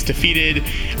when he gets defeated,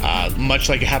 much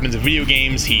like it happens in video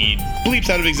games, he bleeps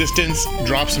out of existence,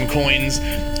 drops some coins,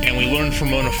 and we learn from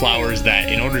Ramona Flowers that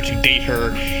in order to date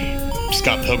her,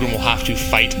 Scott Pilgrim will have to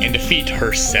fight and defeat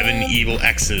her 7 evil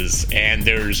exes. And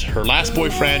there's her last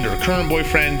boyfriend, or current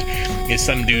boyfriend, is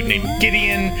some dude named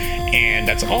Gideon, and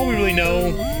that's all we really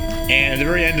know. And at the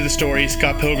very end of the story,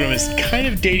 Scott Pilgrim is kind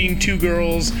of dating 2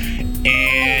 girls,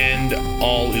 and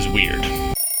all is weird.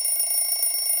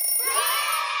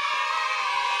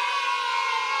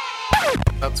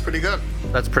 That's pretty good.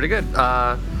 That's pretty good.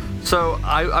 So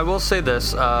I will say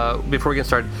this before we get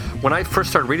started. When I first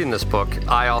started reading this book,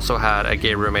 I also had a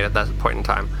gay roommate at that point in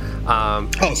time.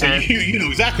 You know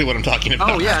exactly what I'm talking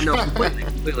about. Oh yeah, no,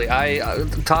 completely.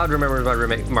 Todd remembers my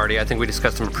roommate Marty. I think we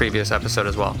discussed him in a previous episode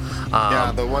as well.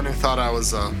 Yeah, the one who thought I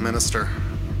was a minister.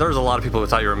 There was a lot of people who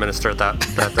thought you were a minister at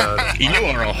that. You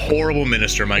are a horrible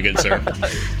minister, my good sir.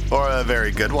 Or a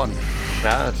very good one.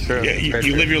 Yeah, that's true. Yeah,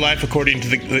 you live your life according to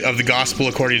the gospel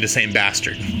according to Saint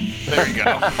Bastard. There you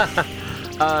go.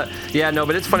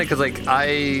 But it's funny because like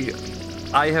I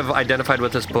have identified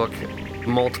with this book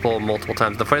multiple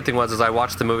times. The funny thing was I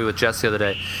watched the movie with Jess the other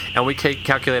day, and we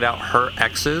calculate out her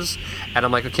exes, and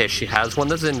I'm like, okay, she has one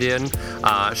that's Indian.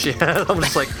 I'm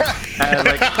just like,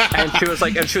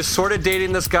 and she was sort of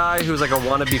dating this guy who was like a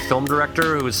wannabe film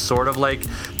director who was sort of like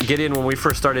Gideon when we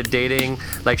first started dating.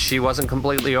 Like she wasn't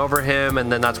completely over him,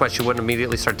 and then that's why she wouldn't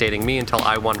immediately start dating me until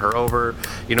I won her over.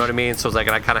 You know what I mean? So it was like,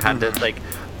 and I kind of had to like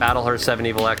battle her 7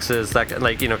 evil exes that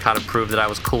kind of prove that I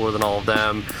was cooler than all of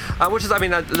them, which is, I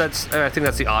mean, I think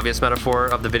that's the obvious metaphor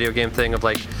of the video game thing of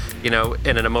like, in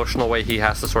an emotional way he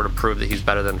has to sort of prove that he's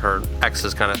better than her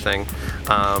exes kind of thing.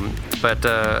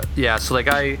 So like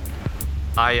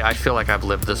I feel like I've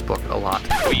lived this book a lot.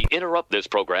 We interrupt this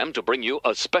program to bring you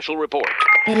a special report.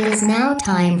 It is now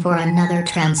time for another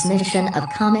transmission of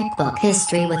comic book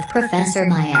history with Professor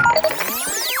Maya.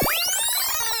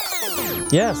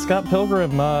 Yeah, Scott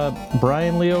Pilgrim,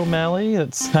 Brian Lee O'Malley,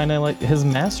 it's kind of like his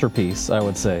masterpiece, I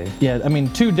would say. Yeah, I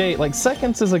mean, to date, like,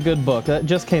 Seconds is a good book. That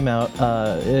just came out.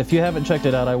 If you haven't checked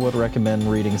it out, I would recommend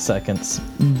reading Seconds.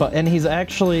 And he's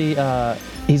actually,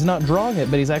 he's not drawing it,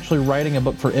 but he's actually writing a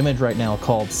book for Image right now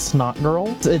called Snot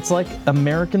Girl. It's like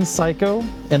American Psycho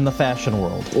in the fashion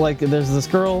world. Like, there's this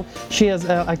girl, she has,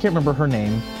 I can't remember her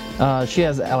name. She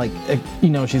has,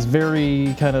 she's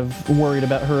very kind of worried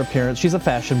about her appearance. She's a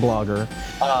fashion blogger,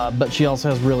 but she also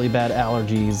has really bad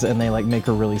allergies, and they, make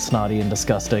her really snotty and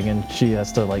disgusting, and she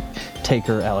has to, take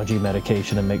her allergy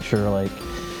medication and make sure,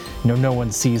 no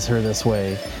one sees her this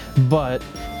way. But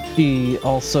she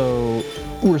also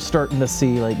we're starting to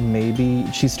see like maybe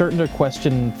she's starting to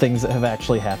question things that have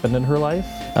actually happened in her life,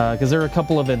 because there are a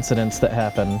couple of incidents that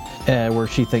happen where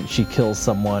she thinks she kills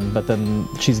someone, but then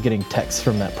she's getting texts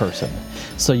from that person.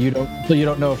 So you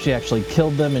don't know if she actually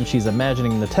killed them and she's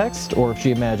imagining the text, or if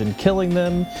she imagined killing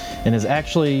them and is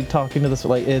actually talking to this.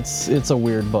 Like it's a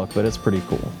weird book, but it's pretty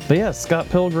cool. But yeah, Scott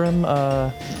Pilgrim.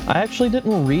 I actually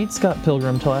didn't read Scott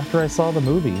Pilgrim till after I saw the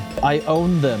movie. I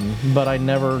owned them, but I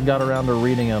never got around to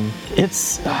reading them.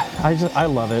 I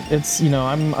love it. It's,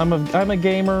 I'm a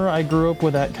gamer. I grew up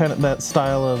with that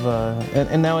style of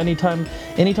and now anytime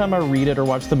I read it or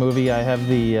watch the movie, I have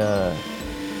the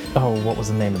what was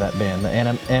the name of that band? The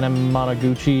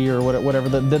Anamanaguchi or whatever,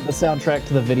 the soundtrack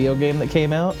to the video game that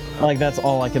came out. Like, that's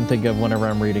all I can think of whenever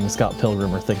I'm reading Scott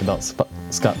Pilgrim or think about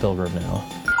Scott Pilgrim now.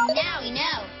 Now we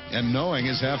know. And knowing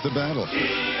is half the battle.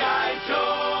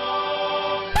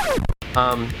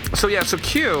 So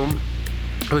Q,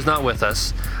 who's not with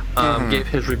us, gave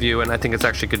his review, and I think it's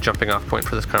actually a good jumping off point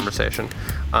for this conversation.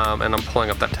 And I'm pulling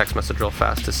up that text message real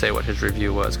fast to say what his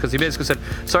review was, because he basically said,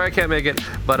 sorry I can't make it,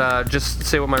 but just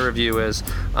say what my review is,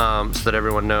 so that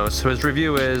everyone knows. So his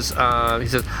review is, he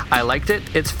says, I liked it,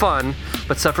 it's fun,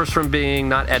 but suffers from being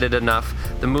not edited enough.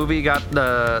 The movie got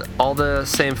all the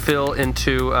same feel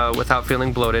into without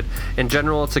feeling bloated. In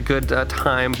general, it's a good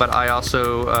time, but I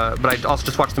also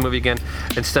just watched the movie again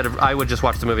I would just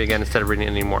watch the movie again instead of reading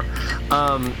it anymore.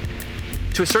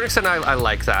 To a certain extent, I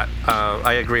like that.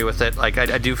 I agree with it. Like,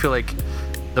 I do feel like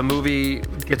the movie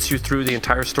gets you through the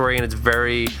entire story, and it's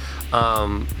very,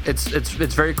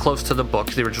 it's very close to the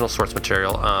book, the original source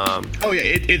material. I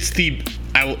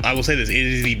will say this: it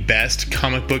is the best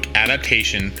comic book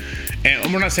adaptation.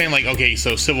 And we're not saying like, okay,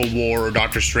 so Civil War or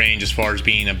Doctor Strange as far as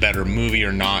being a better movie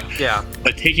or not. Yeah.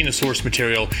 But taking the source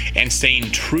material and staying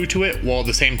true to it while at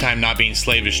the same time not being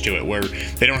slavish to it, where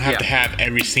they don't have to have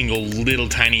every single little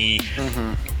tiny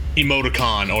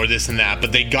emoticon or this and that,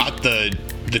 but they got the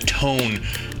tone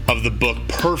of the book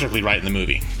perfectly right in the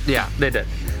movie. Yeah, they did.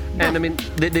 And I mean,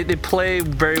 they play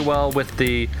very well with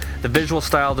the visual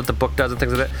style that the book does and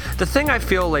things like that. The thing I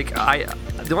feel like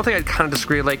the one thing I kind of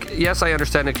disagree, like, yes, I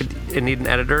understand it need an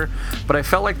editor, but I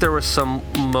felt like there were some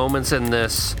moments in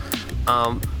this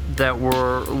that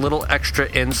were little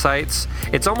extra insights.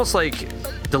 It's almost like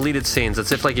deleted scenes.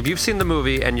 It's if you've seen the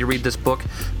movie and you read this book,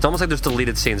 it's almost like there's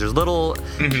deleted scenes. There's little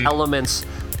elements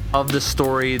of the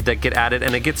story that get added,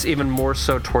 and it gets even more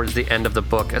so towards the end of the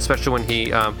book, especially when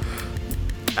he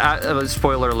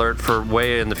spoiler alert for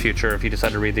way in the future if you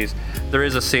decide to read these, there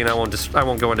is a scene, I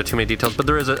won't go into too many details, but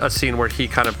there is a scene where he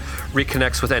kind of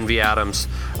reconnects with Envy Adams,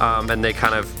 and they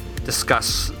kind of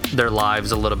discuss their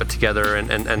lives a little bit together and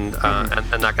that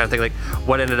kind of thing, like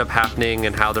what ended up happening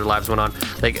and how their lives went on,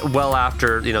 like well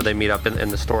after they meet up in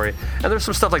the story. And there's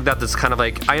some stuff like that that's kind of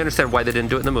like, I understand why they didn't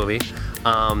do it in the movie,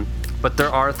 but there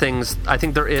are things, I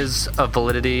think there is a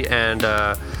validity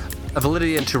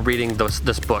into reading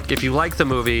this book. If you like the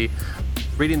movie,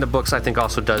 reading the books I think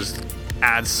also does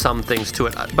add some things to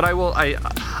it. But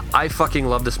I fucking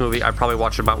love this movie. I probably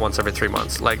watch it about once every 3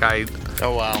 months. Like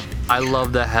oh wow, I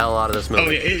love the hell out of this movie. Oh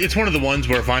yeah, it's one of the ones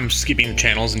where if I'm skipping the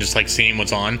channels and just like seeing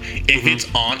what's on, if it's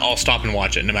on, I'll stop and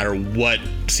watch it no matter what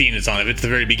scene it's on. If it's the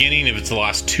very beginning, if it's the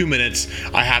last 2 minutes,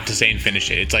 I have to stay and finish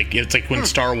it. It's like when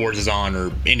Star Wars is on,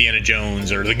 or Indiana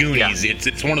Jones, or The Goonies. Yeah.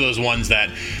 It's one of those ones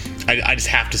that I just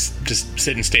have to just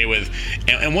sit and stay with.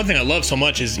 And one thing I love so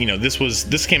much is,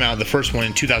 this came out, the first one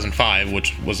in 2005,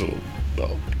 which was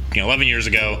 11 years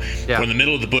ago. Yeah. We're in the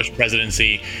middle of the Bush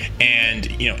presidency, and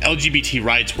LGBT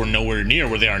rights were nowhere near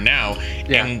where they are now.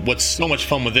 Yeah. And what's so much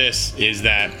fun with this is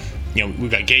that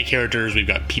we've got gay characters, we've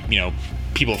got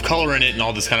people of color in it, and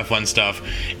all this kind of fun stuff,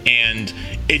 and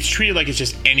it's treated like it's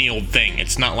just any old thing.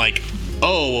 It's not like,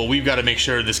 oh well, we've got to make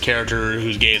sure this character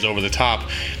who's gay is over the top.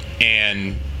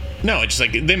 And no, it's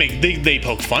just like they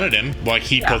poke fun at him, like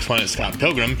he pokes fun at Scott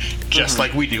Pilgrim, just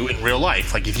like we do in real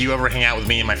life. Like if you ever hang out with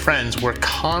me and my friends, we're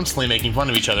constantly making fun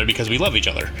of each other because we love each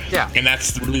other. Yeah. And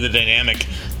that's really the dynamic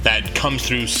that comes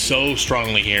through so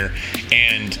strongly here.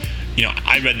 And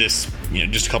I read this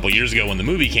just a couple years ago when the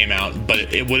movie came out, but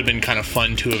it would have been kind of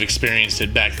fun to have experienced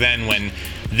it back then when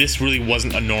this really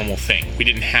wasn't a normal thing. We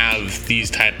didn't have this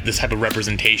type of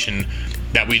representation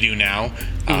that we do now.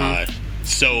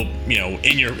 So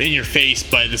in your face,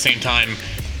 but at the same time,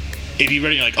 if you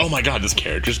read it, you're like, oh my god, this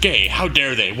character's gay, how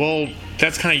dare they? Well,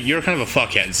 you're kind of a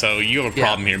fuckhead, so you have a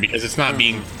problem here, because it's not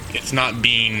being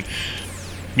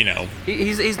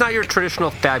he's not your traditional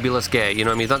fabulous gay, he's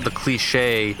not the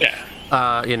cliche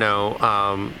It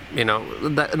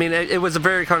was a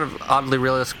very kind of oddly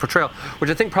realistic portrayal, which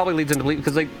I think probably leads into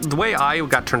because like the way I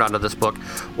got turned on to this book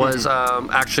was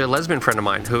actually a lesbian friend of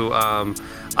mine who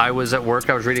I was at work,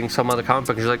 I was reading some other comic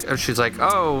book, and she's like,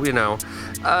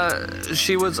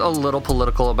 she was a little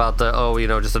political about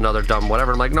just another dumb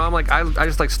whatever. I'm like, no, I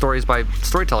just like stories by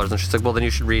storytellers, and she's like, well, then you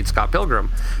should read Scott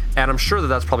Pilgrim. And I'm sure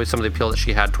that's probably some of the appeal that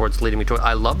she had towards leading me to it.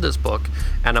 I love this book,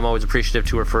 and I'm always appreciative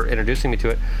to her for introducing me to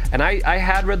it. And I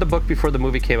had read the book before the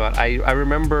movie came out. I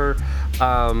remember,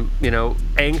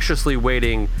 anxiously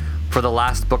waiting for the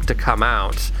last book to come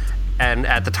out. And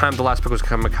at the time the last book was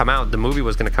going to come out, the movie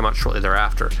was going to come out shortly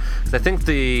thereafter. I think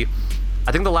the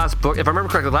last book, if I remember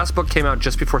correctly, the last book came out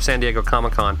just before San Diego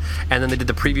Comic-Con, and then they did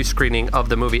the preview screening of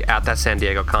the movie at that San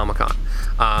Diego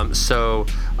Comic-Con. So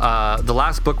the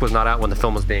last book was not out when the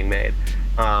film was being made.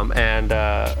 But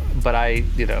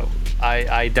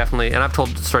I definitely, and I've told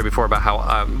the story before about how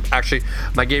actually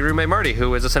my gay roommate Marty,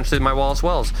 who is essentially my Wallace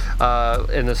Wells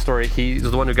in this story, he's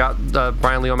the one who got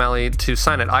Brian Lee O'Malley to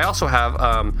sign it. I also have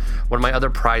one of my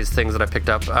other prize things that I picked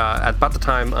up at about the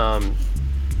time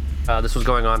this was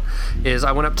going on, is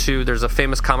I went up to, there's a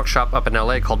famous comic shop up in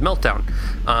LA called Meltdown,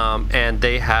 and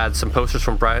they had some posters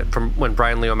from when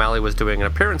Brian Lee O'Malley was doing an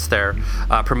appearance there,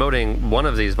 promoting one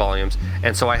of these volumes,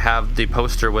 and so I have the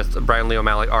poster with Brian Lee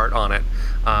O'Malley art on it.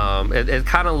 It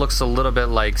kind of looks a little bit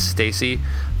like Stacy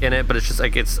in it, but it's just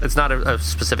like it's not a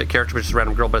specific character, but it's just a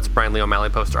random girl, but it's Brian Lee O'Malley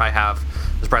poster. I have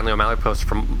this Brian Lee O'Malley poster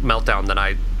from Meltdown that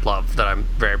I love, that I'm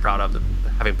very proud of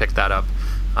having picked that up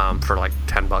for like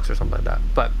 $10 or something like that.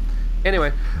 But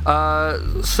anyway,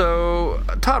 so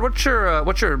Todd, what's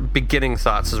your beginning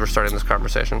thoughts as we're starting this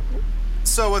conversation?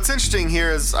 So what's interesting here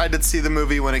is I did see the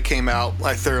movie when it came out.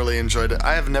 I thoroughly enjoyed it.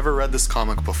 I have never read this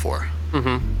comic before.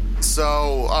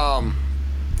 So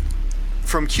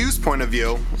from Q's point of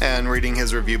view, and reading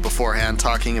his review beforehand,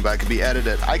 talking about it could be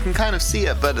edited, I can kind of see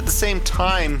it, but at the same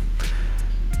time,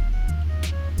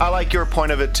 I like your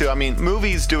point of it too. I mean,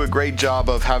 movies do a great job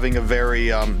of having a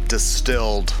very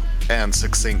distilled and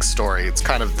succinct story. It's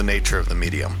kind of the nature of the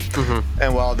medium.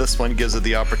 And while this one gives it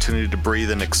the opportunity to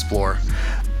breathe and explore,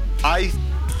 I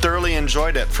thoroughly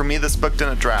enjoyed it. For me, this book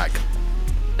didn't drag.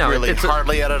 No, really,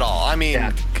 hardly at all. I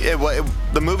mean,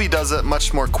 the movie does it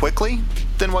much more quickly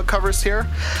than what covers here.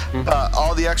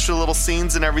 All the extra little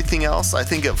scenes and everything else, I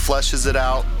think it fleshes it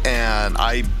out, and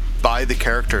I buy the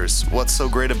characters. What's so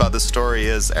great about this story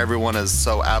is everyone is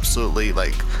so absolutely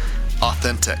like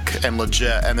authentic and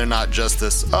legit, and they're not just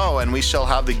this, and we shall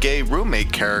have the gay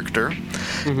roommate character.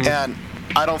 And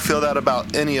I don't feel that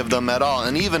about any of them at all.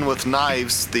 And even with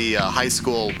Knives, the high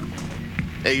school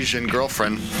Asian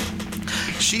girlfriend,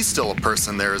 she's still a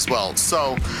person there as well.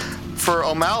 So for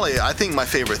O'Malley, I think my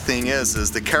favorite thing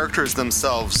is the characters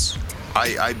themselves.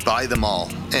 I buy them all,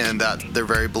 and that they're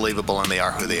very believable, and they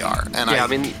are who they are. And I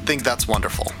think that's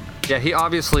wonderful. Yeah, he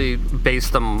obviously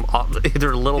based them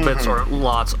either little bits or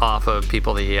lots off of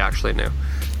people that he actually knew.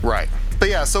 Right. But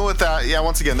yeah, so with that,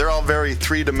 once again, they're all very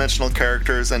three-dimensional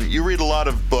characters, and you read a lot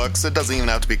of books, it doesn't even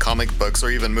have to be comic books or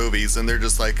even movies, and they're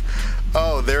just like,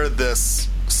 they're this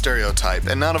stereotype,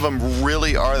 and none of them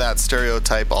really are that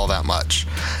stereotype all that much.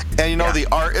 And the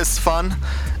art is fun,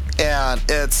 and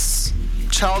it's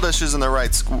childish isn't the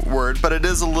right word, but it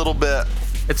is a little bit...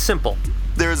 It's simple.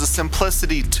 There's a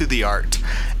simplicity to the art,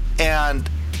 and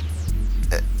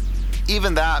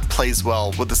even that plays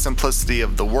well with the simplicity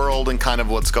of the world and kind of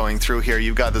what's going through here.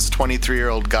 You've got this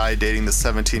 23-year-old guy dating this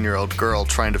 17-year-old girl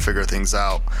trying to figure things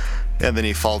out, and then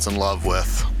he falls in love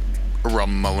with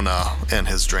Ramona in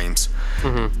his dreams.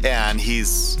 And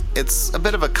it's a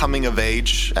bit of a coming of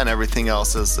age and everything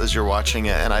else as you're watching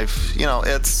it, and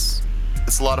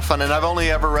it's a lot of fun, and I've only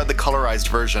ever read the colorized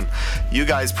version. You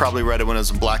guys probably read it when it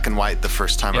was in black and white the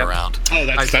first time around. Oh,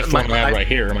 that's the one I have right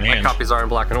here in my hand. My copies are in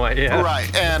black and white, Right,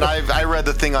 and I read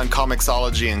the thing on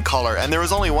Comixology in color, and there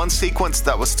was only one sequence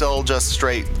that was still just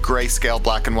straight grayscale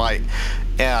black and white.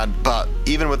 But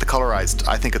even with the colorized,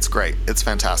 I think it's great. It's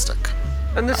fantastic.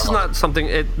 And this is not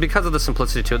something, because of the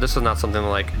simplicity to it, this is not something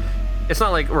like, it's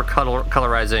not like we're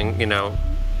colorizing,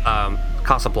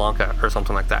 Casablanca or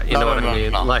something like that. You know what I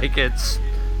mean? No. Like it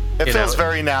feels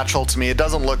very natural to me. It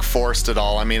doesn't look forced at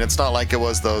all. I mean, it's not like it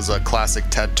was those classic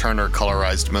Ted Turner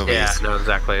colorized movies. Yeah, no,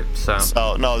 exactly.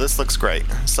 So no, this looks great.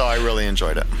 So I really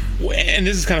enjoyed it. And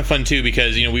this is kind of fun too,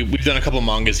 because we've done a couple of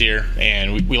mangas here,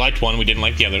 and we liked one, we didn't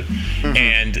like the other.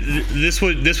 And this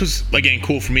was again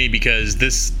cool for me, because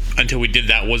this, until we did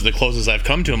that, was the closest I've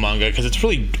come to a manga, because it's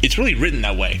really written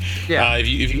that way. Yeah. If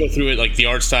you go through it, like the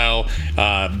art style,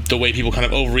 the way people kind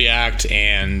of overreact,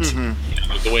 and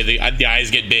the way the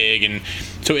eyes get big, and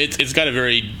so it's got a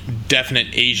very definite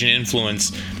Asian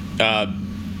influence,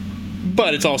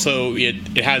 but it's also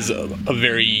it has a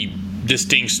very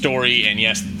distinct story, and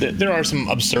yes, there are some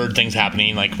absurd things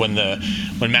happening, like when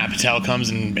Matt Patel comes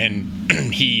and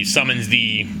he summons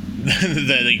the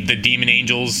demon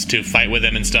angels to fight with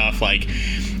him and stuff. Like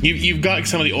you've got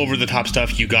some of the over the top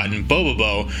stuff you got in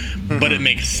Bobobo, but it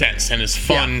makes sense and it's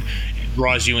fun. It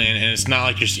draws you in, and it's not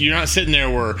like you're not sitting there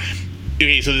where,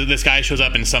 okay, so this guy shows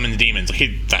up and summons demons.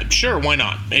 Okay, sure, why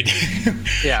not? It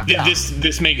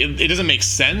doesn't make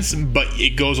sense, but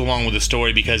it goes along with the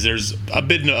story because there's a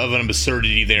bit of an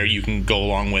absurdity there you can go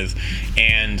along with.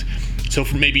 And so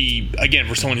for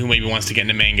someone who maybe wants to get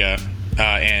into manga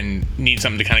and needs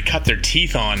something to kind of cut their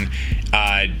teeth on,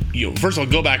 first of all,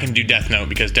 go back and do Death Note,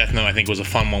 because Death Note I think was a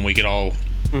fun one we could all.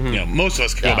 Most of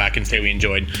us could go back and say we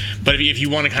enjoyed. But if you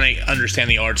want to kind of understand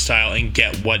the art style and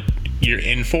get what you're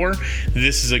in for,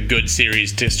 this is a good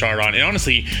series to start on. And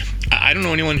honestly, I don't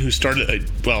know anyone who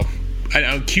started I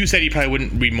know Q said he probably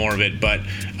wouldn't read more of it, but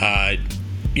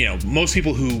most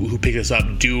people who pick this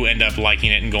up do end up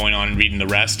liking it and going on and reading the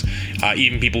rest,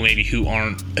 even people maybe who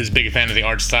aren't as big a fan of the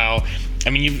art style. I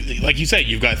mean, like you said,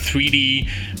 you've got 3D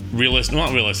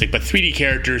not realistic, but 3D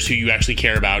characters who you actually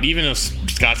care about. Even though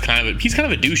Scott's kind of a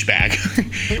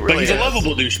douchebag, but he's a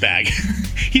lovable douchebag.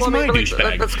 He's my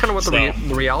douchebag. That's kind of what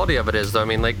the reality of it is, though. I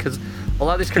mean, like, because a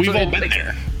lot of these characters, we've all been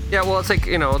there. Yeah, well, it's like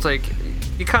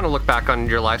you kind of look back on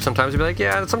your life sometimes and be like,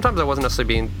 yeah, sometimes I wasn't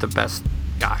necessarily being the best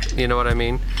guy. You know what I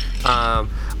mean? I'll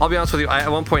be honest with you.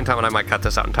 At one point in time, and I might cut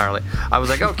this out entirely, I was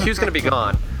like, oh, Q's gonna be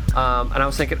gone. And I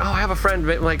was thinking, oh, I have a friend.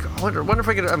 Like, I wonder if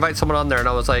I could invite someone on there. And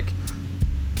I was like,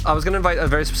 I was going to invite a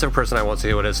very specific person. I won't say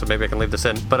who it is, so maybe I can leave this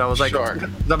in. But I was like, sure.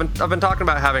 I've been talking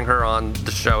about having her on the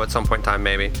show at some point in time,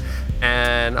 maybe.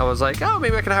 And I was like, oh,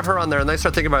 maybe I can have her on there. And then I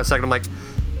started thinking about it a second. I'm like,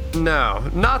 no,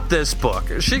 not this book.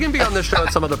 She can be on this show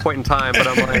at some other point in time. But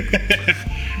I'm like,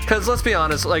 because let's be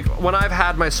honest, like when I've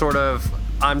had my sort of,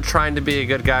 I'm trying to be a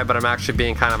good guy, but I'm actually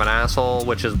being kind of an asshole,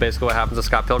 which is basically what happens to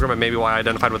Scott Pilgrim, and maybe why I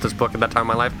identified with this book at that time in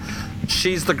my life.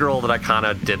 She's the girl that I kind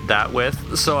of did that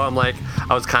with. So I'm like,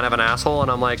 I was kind of an asshole, and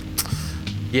I'm like,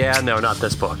 yeah, no, not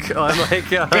this book. I'm like,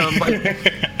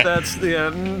 that's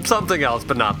something else,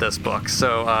 but not this book.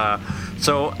 So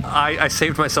I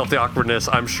saved myself the awkwardness.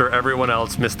 I'm sure everyone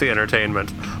else missed the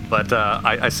entertainment, but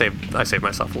I saved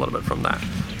myself a little bit from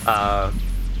that.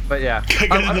 But yeah,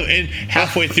 and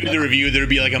halfway through the review, there'd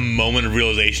be like a moment of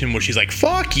realization where she's like,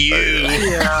 "Fuck you."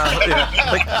 Yeah.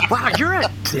 Like, wow, you're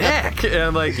a dick. And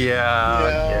I'm like,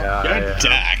 yeah. You're a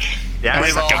dick. Yeah,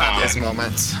 we've all had those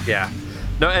moments. Yeah.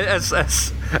 No, as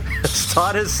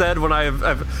Todd has said when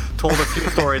I've told a few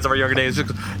stories of our younger days,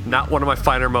 just not one of my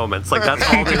finer moments. Like that's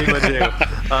all that he would do.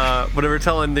 When we were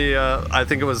telling I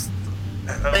think it was.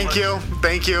 Thank you.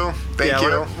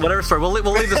 Whatever story. We'll leave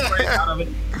the story out of it.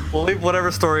 We'll leave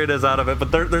whatever story it is out of it.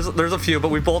 But there's a few, but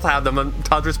we both have them. And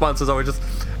Todd's response is always just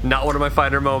not one of my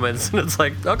finer moments. And it's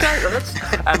like, okay,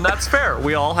 that's fair.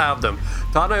 We all have them.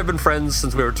 Todd and I have been friends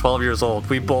since we were 12 years old.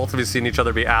 We both have seen each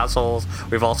other be assholes.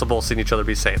 We've also both seen each other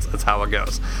be saints. That's how it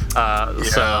goes.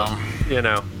 So,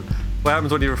 what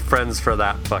happens when you're friends for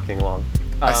that fucking long?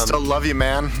 I still love you,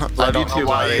 man. I don't know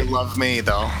why you love me,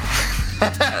 though.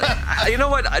 You know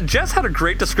what? Jess had a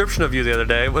great description of you the other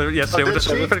day. Yesterday,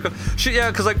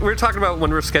 because like we were talking about when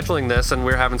we were scheduling this, and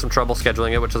we were having some trouble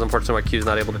scheduling it, which is unfortunately why Q's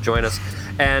not able to join us.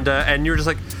 And you were just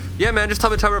like, yeah, man, just tell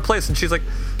me time or place. And she's like,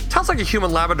 Todd's like a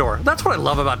human Labrador. That's what I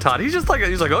love about Todd. He's like,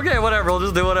 okay, whatever, I'll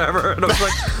just do whatever. And I was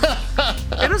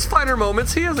like, in his finer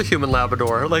moments, he is a human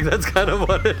Labrador. Like that's kind of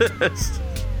what it is.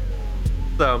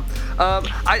 So,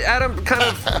 Adam, kind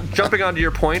of jumping onto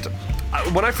your point,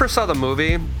 when I first saw the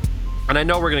movie. And I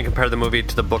know we're going to compare the movie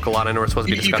to the book a lot. I know we're supposed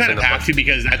to be discussing You kind of have to,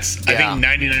 because that's, I think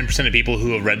 99% of people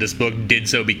who have read this book did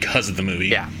so because of the movie.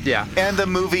 Yeah. And the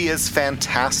movie is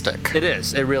fantastic. It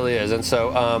is. It really is. And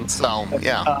so...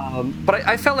 but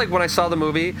I felt like when I saw the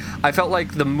movie, I felt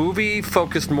like the movie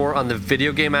focused more on the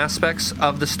video game aspects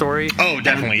of the story. Oh,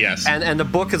 definitely, yes. And the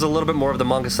book is a little bit more of the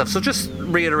manga stuff. So just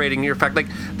reiterating your fact, like,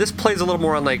 this plays a little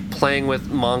more on, like, playing with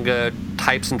manga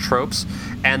types and tropes.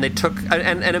 And they took...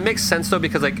 And it makes sense, though,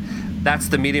 because, like... That's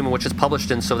the medium in which it's published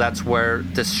in, so that's where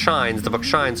this shines, the book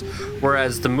shines.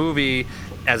 Whereas the movie,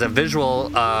 as a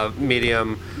visual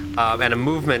medium and a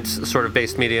movement sort of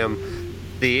based medium,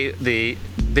 the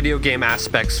video game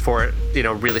aspects for it,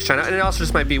 really shine out. And it also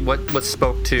just might be what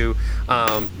spoke to,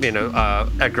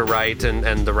 Edgar Wright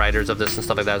and the writers of this and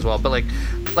stuff like that as well. But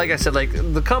like I said, like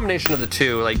the combination of the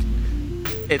two, like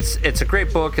it's a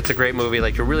great book. It's a great movie.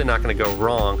 Like, you're really not going to go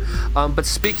wrong. But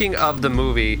speaking of the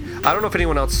movie, I don't know if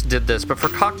anyone else did this, but for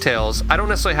cocktails, I don't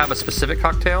necessarily have a specific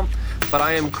cocktail, but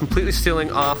I am completely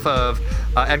stealing off of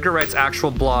Edgar Wright's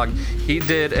actual blog.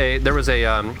 There was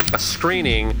a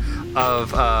screening of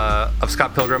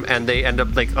Scott Pilgrim, and they end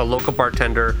up, like, a local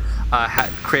bartender had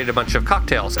created a bunch of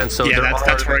cocktails, and so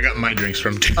that's where I got my drinks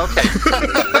from too. Okay.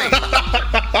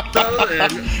 So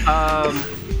then,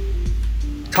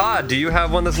 Todd, do you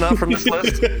have one that's not from this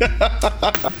list?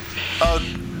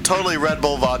 Totally Red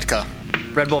Bull vodka.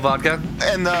 Red Bull vodka?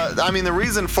 And the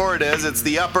reason for it is it's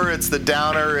the upper, it's the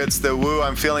downer, it's the woo,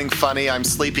 I'm feeling funny, I'm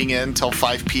sleeping in till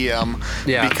 5 p.m.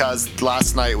 Because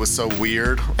last night was so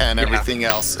weird and everything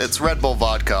else. It's Red Bull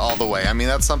vodka all the way. I mean,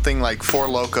 that's something like Four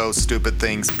Loko stupid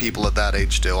things people at that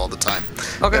age do all the time.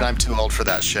 Okay. And I'm too old for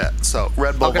that shit. So,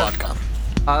 Red Bull vodka.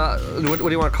 What do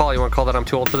you want to call it? You want to call that I'm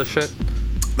too old for this shit?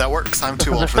 That works. I'm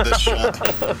too old for this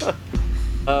shit.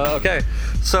 Okay,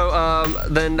 so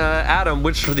then Adam,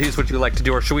 which of these would you like to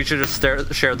do, or should we just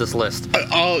share this list? We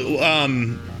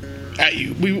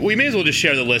may as well just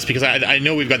share the list because I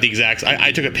know we've got the exacts.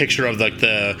 I took a picture of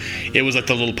it was like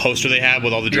the little poster they have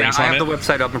with all the drinks on it. I have the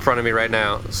website up in front of me right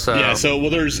now. So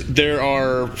there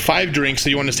are 5 drinks. So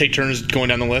you want us to take turns going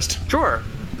down the list? Sure.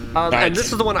 And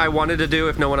this is the one I wanted to do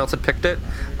if no one else had picked it.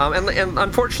 And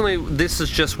unfortunately, this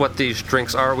is just what these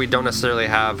drinks are. We don't necessarily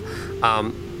have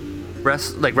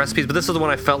recipes, but this is the one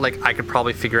I felt like I could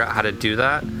probably figure out how to do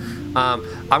that.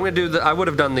 I would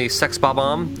have done the Sex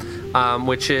Bob-omb,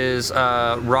 which is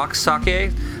rock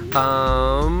sake,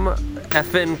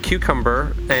 effin'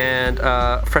 cucumber, and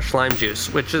fresh lime juice,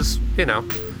 which is,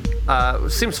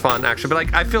 seems fun actually. But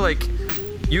like, I feel like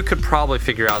you could probably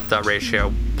figure out that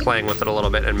ratio playing with it a little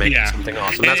bit and make it something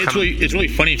awesome. And it's really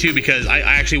funny too because I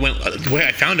actually went, the way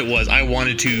I found it was I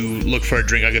wanted to look for a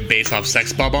drink I could base off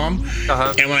Sex Bob-omb,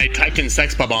 and when I typed in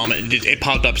Sex Bob-omb, it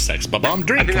popped up Sex Bob-omb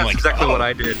drink. I think that's exactly what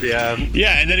I did.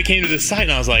 Yeah, and then it came to the site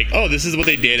and I was like, oh, this is what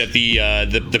they did at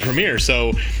the premiere.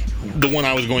 So the one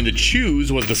I was going to choose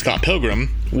was the Scott Pilgrim,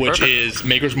 which is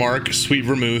Maker's Mark, sweet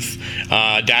vermouth,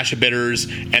 dash of bitters,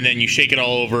 and then you shake it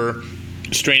all over,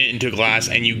 strain it into a glass,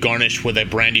 and you garnish with a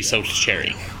brandy-soaked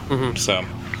cherry. Mm-hmm. So,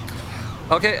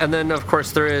 okay, and then of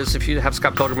course there is, if you have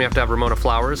Scott Pilgrim, you have to have Ramona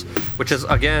Flowers, which is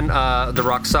again the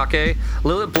rock sake,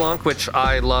 Lillet Blanc, which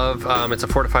I love. It's a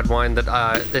fortified wine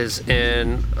that is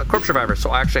in Corpse Survivor,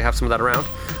 so I actually have some of that around.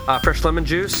 Fresh lemon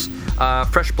juice,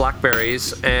 fresh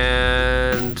blackberries,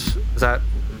 and is that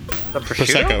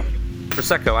Prosecco?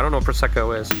 Prosecco. I don't know what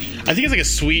Prosecco is. I think it's like a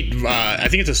sweet. I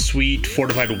think it's a sweet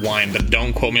fortified wine, but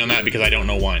don't quote me on that because I don't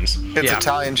know wines. It's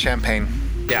Italian champagne.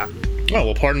 Yeah. Oh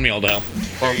well, pardon me, old hell.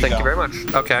 Well, thank you very much.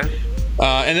 Okay.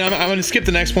 And then I'm going to skip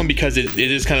the next one because it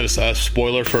is kind of a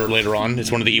spoiler for later on.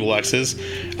 It's one of the evil X's.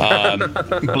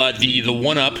 But the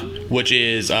 1UP, which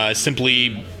is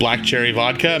simply black cherry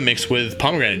vodka mixed with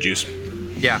pomegranate juice.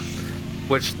 Yeah.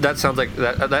 Which that sounds like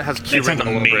that has Q written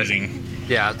all over it. Amazing.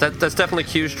 Yeah, that's definitely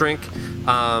Q's drink.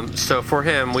 So for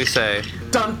him, we say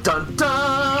dun dun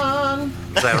dun.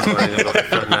 I don't really know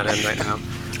what I'm that in right now.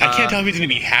 I can't tell if he's going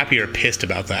to be happy or pissed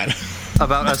about that.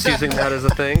 About us using that as a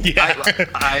thing? Yeah.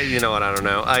 I you know what? I don't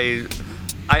know. I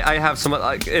have some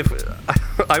like if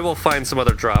I will find some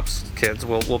other drops, kids.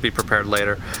 We'll be prepared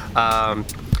later.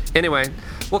 Anyway,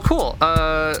 well, cool.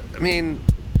 I mean,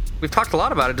 we've talked a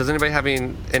lot about it. Does anybody have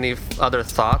any other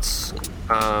thoughts?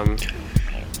 I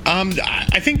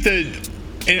think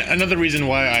another reason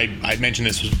why I mentioned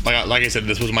this was like I said,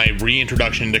 this was my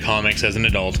reintroduction to comics as an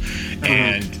adult,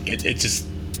 and it just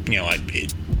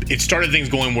it started things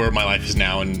going where my life is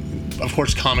now. And of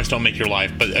course, comics don't make your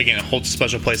life, but again, it holds a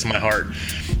special place in my heart.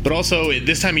 But also,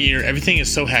 this time of year, everything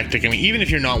is so hectic. I mean, even if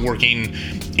you're not working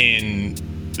in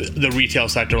the retail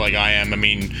sector like I am, I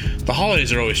mean, the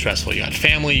holidays are always stressful. You got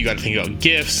family, you got to think about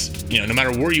gifts. No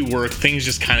matter where you work, things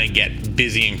just kind of get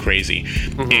busy and crazy.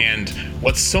 And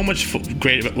what's so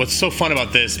fun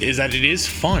about this is that it is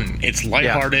fun. It's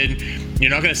lighthearted. Yeah. You're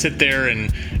not going to sit there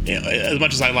and, as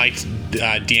much as I liked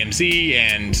DMZ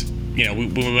and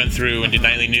when we went through and did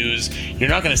nightly news, you're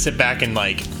not going to sit back and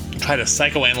try to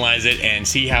psychoanalyze it and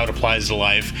see how it applies to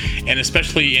life. And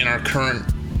especially in our current,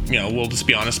 we'll just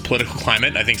be honest, political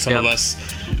climate, I think some of us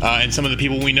and some of the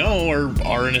people we know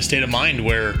are in a state of mind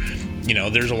where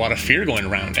there's a lot of fear going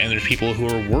around, and there's people who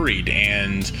are worried,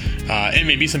 and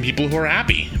maybe some people who are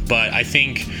happy. But I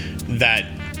think that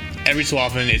every so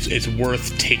often it's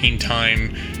worth taking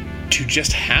time to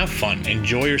just have fun,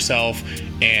 enjoy yourself,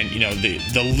 and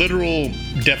the literal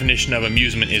definition of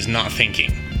amusement is not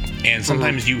thinking. And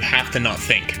sometimes you have to not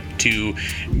think to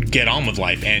get on with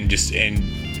life and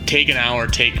take an hour,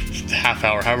 take half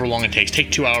hour, however long it takes, take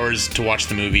 2 hours to watch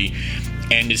the movie,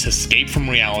 and just escape from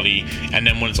reality. And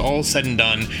then when it's all said and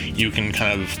done, you can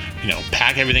kind of,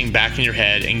 pack everything back in your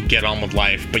head and get on with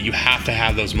life. But you have to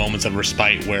have those moments of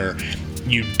respite where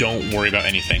you don't worry about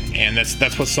anything. And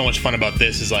that's what's so much fun about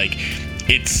this, is like,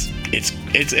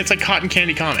 it's like cotton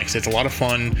candy comics. It's a lot of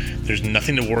fun. There's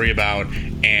nothing to worry about,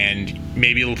 and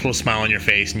maybe a little smile on your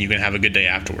face, and you can have a good day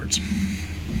afterwards.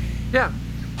 Yeah.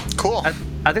 Cool.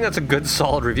 I think that's a good,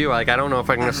 solid review. Like, I don't know if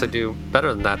I can necessarily do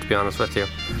better than that, to be honest with you.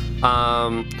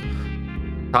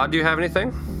 Todd, do you have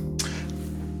anything?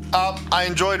 I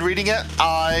enjoyed reading it.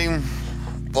 I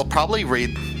will probably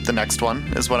read the next one,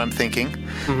 is what I'm thinking.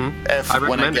 Mm-hmm.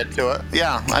 When I get to it.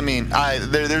 Yeah, I mean,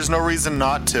 there's no reason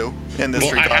not to in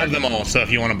this regard. I have them all, so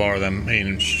if you want to borrow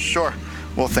them, Sure.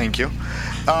 Well, thank you.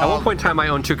 At one point in time, I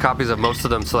owned 2 copies of most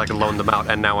of them so I could loan them out,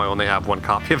 and now I only have 1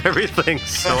 copy of everything.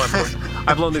 So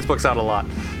I've loaned these books out a lot.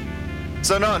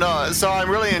 So so I'm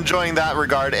really enjoying that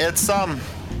regard. It's I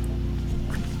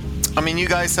mean, you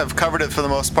guys have covered it for the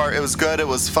most part. It was good, it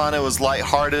was fun, it was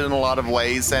lighthearted in a lot of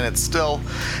ways, and it's still,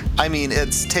 I mean,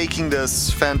 it's taking this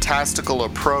fantastical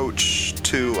approach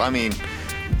to, I mean,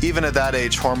 even at that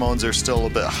age, hormones are still a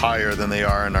bit higher than they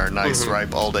are in our nice,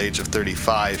 ripe old age of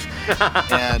 35.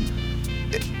 And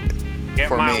Get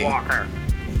for my me, walker.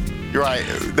 You're right.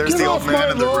 There's the old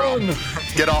man in the room.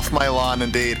 Get off my lawn,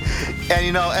 indeed.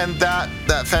 And and that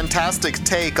fantastic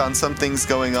take on some things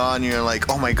going on. You're like,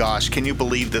 oh my gosh, can you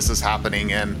believe this is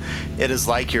happening? And it is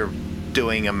like you're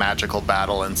doing a magical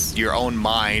battle in your own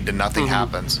mind, and nothing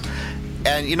happens.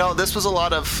 And this was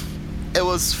it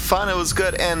was fun. It was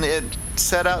good, and it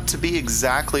set out to be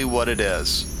exactly what it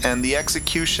is. And the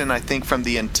execution, I think, from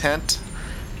the intent,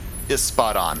 is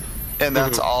spot on, and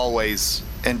that's always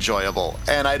enjoyable.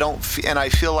 And I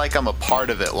feel like I'm a part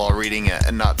of it while reading it,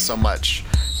 and not so much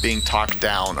being talked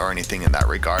down or anything in that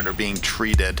regard, or being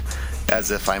treated as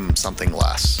if I'm something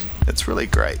less. It's really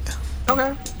great.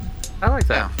 Okay, I like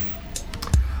that.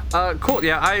 Yeah. Cool.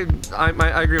 Yeah, I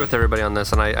agree with everybody on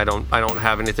this, and I don't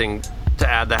have anything to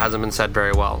add that hasn't been said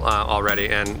very well already.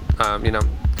 And enjoy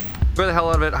the hell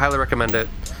out of it. Highly recommend it.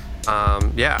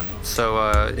 Yeah.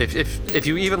 So if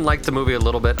you even like the movie a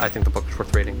little bit, I think the book is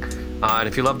worth reading. And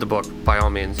if you love the book, by all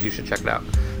means, you should check it out.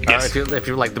 Yes. If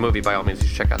you like the movie, by all means, you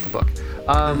should check out the book.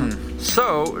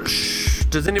 So,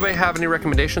 does anybody have any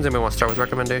recommendations? Anybody want to start with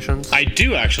recommendations? I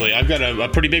do, actually. I've got a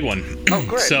pretty big one. Oh,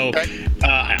 great. So,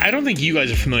 I don't think you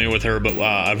guys are familiar with her, but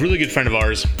a really good friend of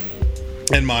ours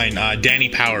and mine, Danny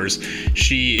Powers.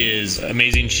 She is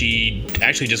amazing. She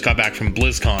actually just got back from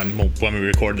BlizzCon when we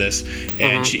record this,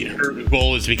 and her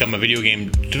goal is to become a video game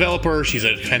developer. She's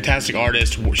a fantastic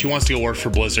artist. She wants to go work for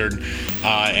Blizzard,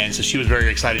 and so she was very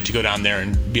excited to go down there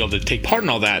and be able to take part in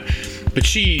all that. But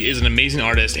she is an amazing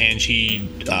artist, and she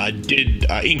did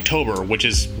Inktober, which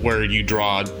is where you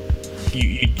draw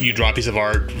a piece of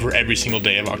art for every single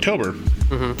day of October.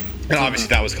 And obviously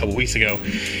that was a couple weeks ago.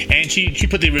 And she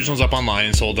put the originals up online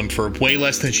and sold them for way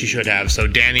less than she should have. So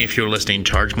Danny, if you're listening,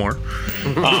 charge more.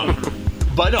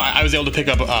 But no, I was able to pick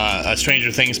up a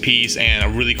Stranger Things piece and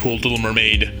a really cool Little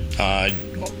Mermaid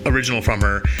original from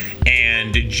her.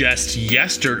 And just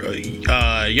yesterday,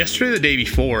 the day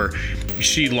before,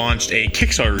 she launched a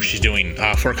Kickstarter she's doing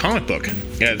for a comic book.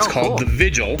 Yeah, it's called The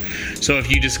Vigil. So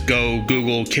if you just go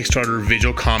Google Kickstarter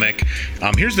Vigil comic,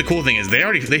 here's the cool thing is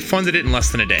they funded it in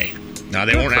less than a day. Now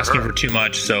they weren't asking for too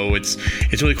much, so it's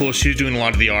really cool. She's doing a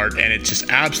lot of the art, and it's just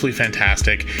absolutely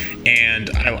fantastic.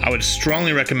 And I would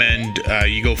strongly recommend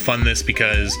you go fund this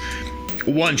because,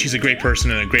 one, she's a great person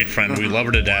and a great friend. We love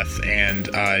her to death, and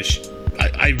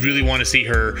I really want to see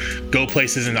her go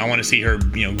places, and I want to see her,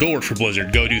 go work for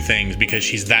Blizzard, go do things, because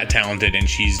she's that talented and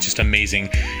she's just amazing.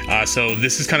 So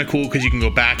this is kind of cool because you can go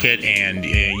back it and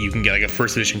you can get like a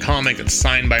first edition comic that's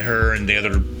signed by her and the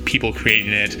other people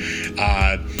creating it.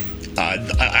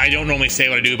 I don't normally say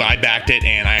what I do, but I backed it,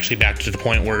 and I actually backed it to the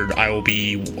point where I'll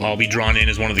be drawn in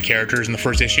as one of the characters in the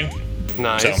first issue.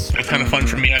 Nice. So it's kind of fun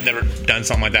for me. I've never done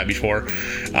something like that before.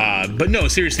 But no,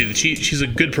 seriously, she's a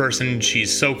good person.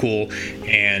 She's so cool,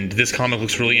 and this comic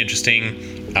looks really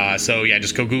interesting. So yeah,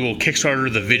 just go Google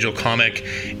Kickstarter The Vigil comic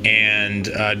and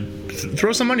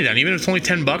throw some money down. Even if it's only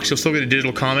 $10, you'll still get a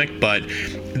digital comic. But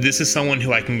this is someone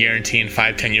who I can guarantee in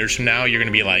 5-10 years from now, you're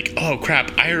going to be like, oh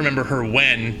crap, I remember her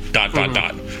when ...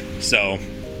 So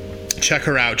check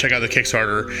her out. Check out the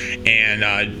Kickstarter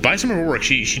and buy some of her work.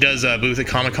 She does a booth at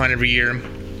Comic-Con every year.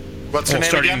 What's her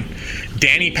name again?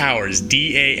 Danny Powers,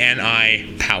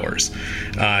 Dani Powers.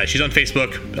 She's on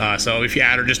Facebook, so if you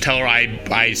add her, just tell her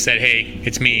I said, hey,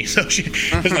 it's me. So she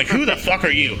was like, who the fuck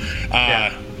are you?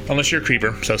 unless you're a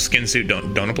creeper, so skin suit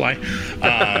don't apply.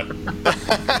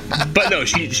 But no,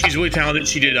 she's really talented.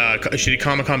 She did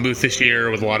Comic-Con booth this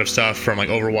year with a lot of stuff from like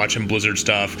Overwatch and Blizzard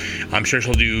stuff. I'm sure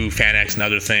she'll do FanX and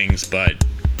other things, but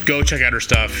go check out her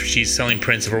stuff. She's selling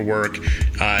prints of her work.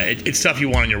 It's stuff you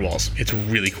want on your walls. It's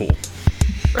really cool.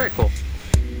 Very cool.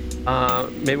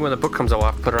 Maybe when the book comes out, we'll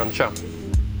have to put her on the show.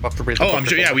 We'll have to read the book. I'm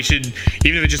sure. Yeah, we should.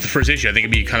 Even if it's just the first issue, I think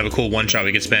it'd be kind of a cool one shot.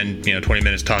 We could spend 20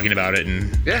 minutes talking about it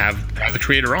and have the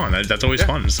creator on. That's always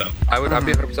fun. So I'd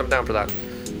be 100% down for that.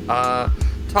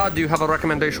 Todd, do you have a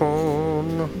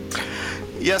recommendation?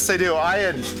 Yes, I do. I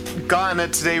had gotten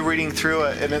it today reading through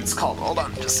it, and it's called. Hold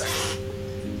on, just a second.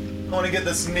 I want to get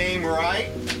this name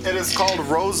right. It is called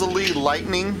Rosalie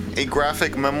Lightning, a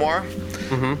graphic memoir.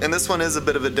 Mm-hmm. And this one is a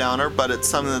bit of a downer, but it's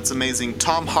something that's amazing.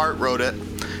 Tom Hart wrote it,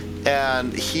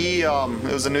 and he it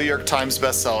was a New York Times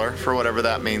bestseller, for whatever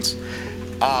that means.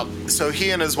 So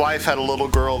he and his wife had a little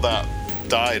girl that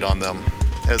died on them,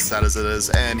 as sad as it is,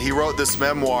 and he wrote this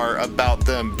memoir about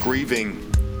them grieving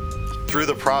through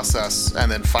the process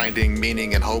and then finding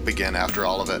meaning and hope again after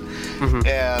all of it. Mm-hmm.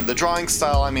 And the drawing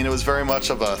style, it was very much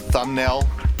of a thumbnail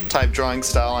type drawing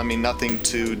style. Nothing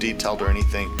too detailed or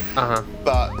anything. Uh-huh.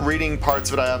 But reading parts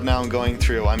of it I have now and going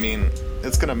through,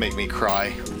 it's gonna make me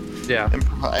cry. Yeah.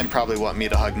 And probably want me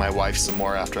to hug my wife some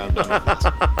more after I'm done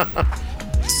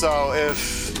with it. So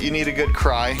if you need a good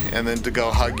cry and then to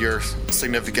go hug your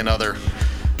significant other,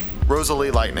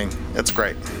 Rosalie Lightning. It's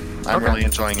great. I'm really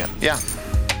enjoying it. Yeah.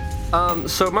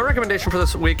 So my recommendation for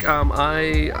this week,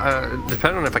 I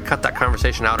depending on if I cut that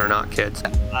conversation out or not, kids.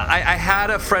 I had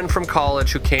a friend from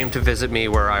college who came to visit me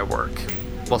where I work.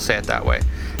 We'll say it that way.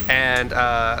 And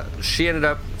she ended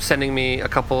up sending me a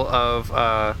couple of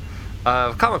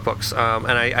comic books.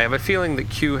 And I have a feeling that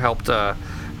Q helped her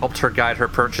guide her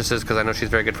purchases, because I know she's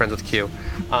very good friends with Q.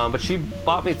 But she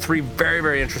bought me 3 very,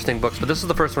 very interesting books. But this is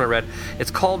the first one I read.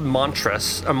 It's called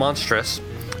Monstrous.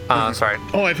 Sorry.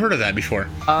 Oh, I've heard of that before.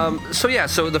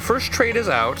 So the first trade is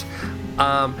out.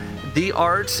 The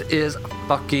art is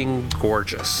fucking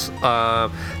gorgeous.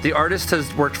 The artist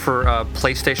has worked for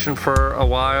PlayStation for a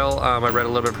while. I read a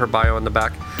little bit of her bio in the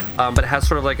back. But it has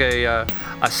sort of like a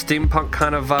steampunk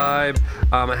kind of vibe.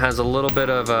 It has a little bit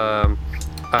of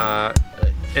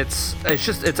it's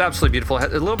absolutely beautiful. A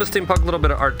little bit of steampunk, a little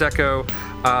bit of Art Deco.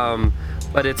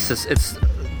 But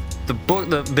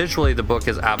visually the book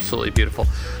is absolutely beautiful.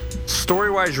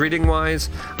 Story-wise, reading-wise,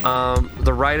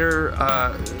 the writer,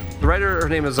 her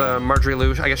name is Marjorie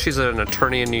Liu. I guess she's an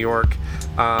attorney in New York.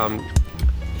 So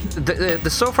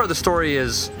far the story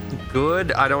is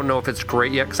good. I don't know if it's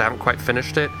great yet because I haven't quite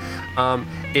finished it.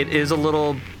 It is a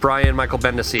little Brian Michael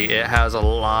Bendis-y. It has a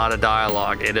lot of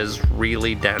dialogue. It is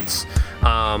really dense,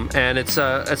 and it's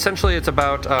essentially it's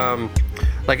about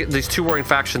like these 2 warring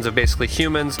factions of basically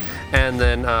humans and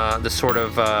then the sort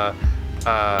of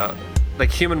like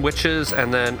human witches,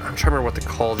 and then I'm trying to remember what they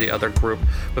call the other group,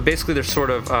 but basically they're sort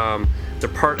of they're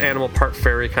part animal, part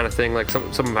fairy kind of thing. Like some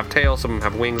of them have tails, some of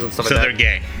them have wings and stuff like that. So they're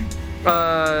gay?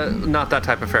 Not that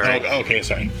type of fairy. Oh, okay,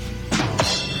 sorry.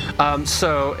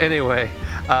 So anyway,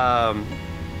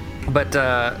 like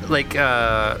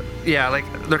they're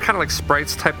kind of like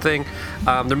sprites type thing.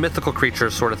 They're mythical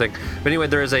creatures sort of thing. But anyway,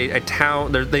 there is a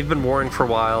town. They've been warring for a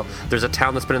while. There's a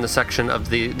town that's been in the section of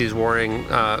these warring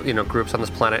groups on this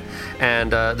planet,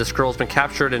 and this girl's been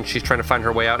captured, and she's trying to find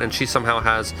her way out. And she's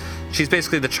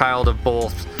basically the child of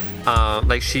both.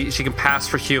 Like she can pass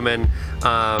for human,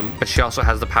 but she also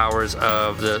has the powers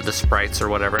of the sprites or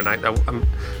whatever. And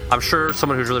I'm sure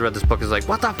someone who's really read this book is like,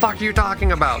 "What the fuck are you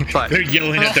talking about?" But they're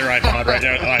yelling at their iPhone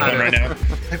right now.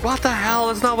 Like, what the hell?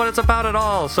 That's not what it's about at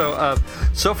all. So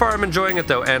so far I'm enjoying it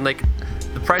though, and like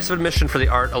the price of admission for the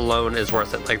art alone is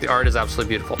worth it. Like the art is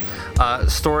absolutely beautiful.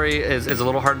 Story is a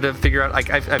little hard to figure out. Like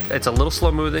it's a little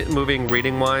slow moving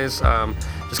reading wise,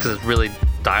 just because it's really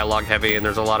dialogue heavy and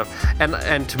there's a lot of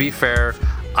and to be fair,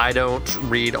 I don't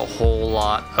read a whole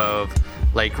lot of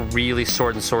like really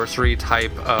sword and sorcery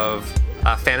type of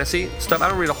fantasy stuff. I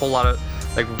don't read a whole lot of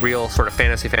like real sort of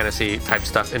fantasy type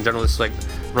stuff. In general, this is like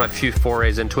one of my few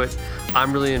forays into it.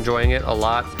 I'm really enjoying it a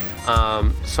lot.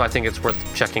 So I think it's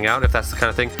worth checking out if that's the kind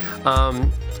of thing.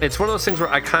 It's one of those things where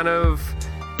I kind of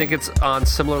think it's on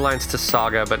similar lines to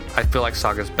Saga, but I feel like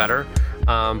Saga's better.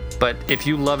 But if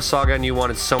you love Saga and you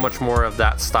wanted so much more of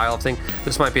that style of thing,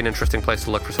 this might be an interesting place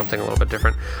to look for something a little bit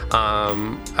different.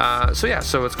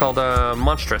 So it's called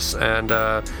Monstrous, and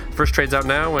first trade's out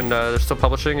now, and they're still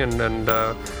publishing, and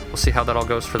we'll see how that all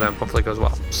goes for them. Hopefully it goes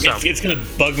well. So. It's going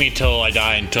to bug me till I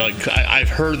die. I've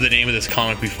heard the name of this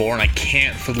comic before, and I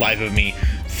can't for the life of me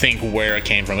think where it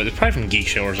came from. It's probably from Geek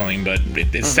Show or something, but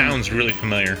it sounds really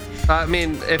familiar. I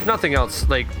mean, if nothing else,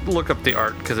 like, look up the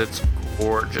art because it's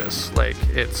gorgeous. Like,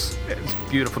 it's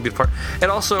beautiful, beautiful art.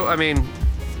 And also, I mean,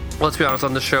 let's be honest,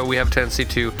 on the show we have a tendency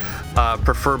to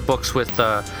prefer books with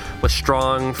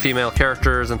strong female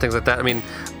characters and things like that. I mean,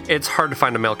 it's hard to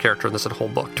find a male character in this whole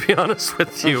book, to be honest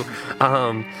with you.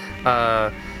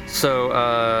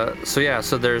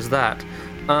 So there's that.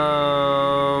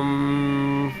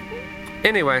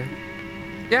 Anyway,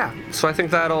 yeah, so I think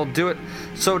that'll do it.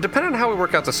 So depending on how we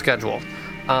work out the schedule,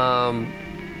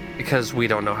 because we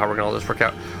don't know how we're going to all this work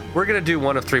out, we're going to do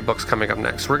one of 3 books coming up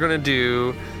next. We're going to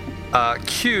do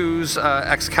Q's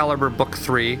Excalibur Book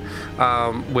 3,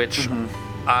 which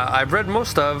I've read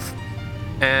most of,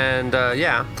 and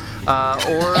yeah. That's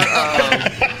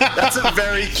a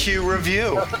very Q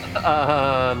review.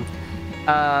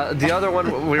 The other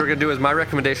one we were going to do is my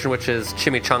recommendation, which is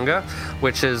Chimichanga,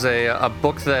 which is a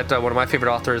book that one of my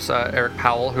favorite authors, Eric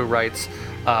Powell, who writes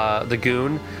The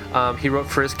Goon, he wrote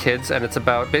for his kids, and it's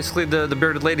about basically the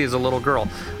bearded lady is a little girl,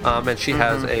 and she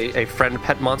has a friend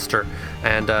pet monster,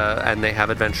 and they have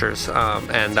adventures,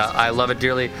 and I love it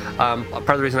dearly. Part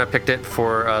of the reason I picked it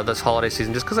for this holiday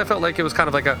season, just because I felt like it was kind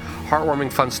of like a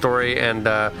heartwarming, fun story, and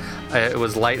it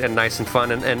was light and nice and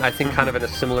fun, and I think kind of in a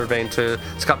similar vein to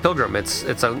Scott Pilgrim.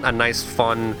 It's a nice,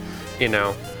 fun,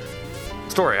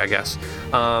 story, I guess.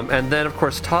 And then, of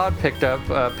course, Todd picked out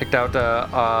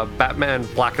Batman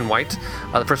Black and White,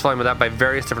 the first volume of that by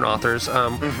various different authors.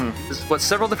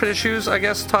 Several different issues, I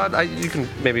guess, Todd? You can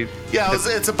maybe... Yeah,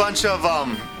 it's a bunch of...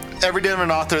 every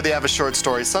different author, they have a short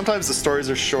story. Sometimes the stories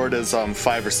are short as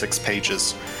 5 or 6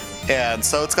 pages. And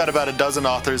so it's got about a dozen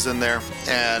authors in there,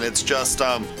 and it's just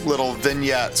little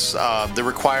vignettes. The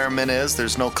requirement is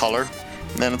there's no color,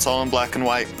 and it's all in black and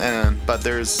white, but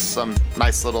there's some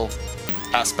nice little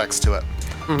aspects to it.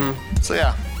 So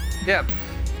yeah.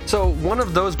 So one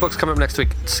of those books coming up next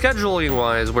week. Scheduling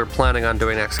wise, we're planning on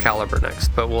doing Excalibur next,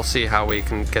 but we'll see how we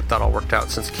can get that all worked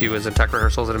out, since Q is in tech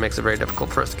rehearsals and it makes it very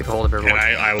difficult for us to get a hold of everyone.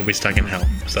 And I will be stuck in hell.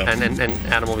 So and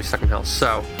Adam will be stuck in hell.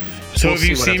 So we'll if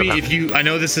you see me, I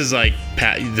know this is like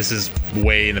this is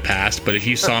way in the past, but if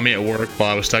you saw me at work while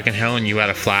I was stuck in hell and you had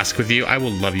a flask with you, I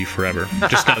will love you forever.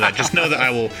 Just know that. Just know that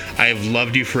I have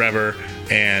loved you forever,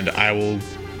 and I will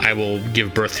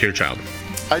give birth to your child.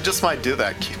 I just might do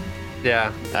that, Q.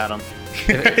 Yeah, Adam.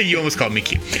 You almost called me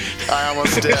Q. I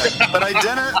almost did, but I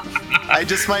didn't. I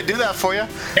just might do that for you.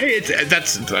 Hey,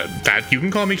 that's you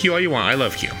can call me Q all you want. I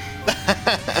love Q.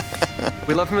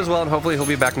 We love him as well, and hopefully he'll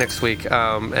be back next week.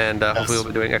 Hopefully we'll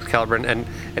be doing Excalibur, and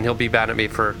he'll be bad at me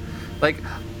for, like,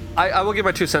 I will give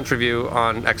my 2 cents review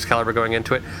on Excalibur going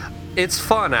into it. It's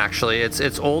fun, actually.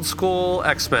 It's old school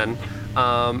X-Men,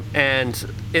 and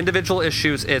individual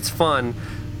issues. It's fun.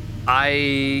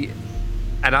 I'm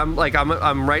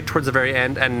right towards the very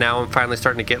end, and now I'm finally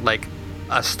starting to get like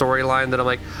a storyline that I'm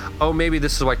like, oh, maybe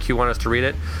this is why Q wanted us to read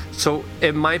it. So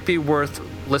it might be worth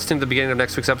listening to the beginning of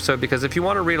next week's episode, because if you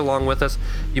want to read along with us,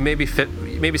 you may be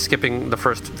skipping the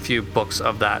first few books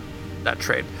of that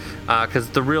trade, because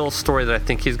the real story that I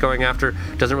think he's going after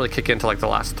doesn't really kick into like the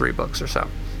last 3 books or so.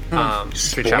 3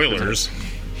 Spoilers.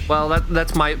 Well,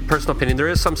 that's my personal opinion. There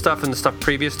is some stuff in the stuff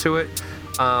previous to it,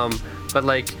 but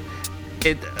like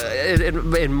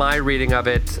in my reading of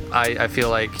it, I feel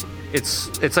like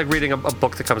it's like reading a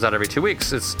book that comes out every 2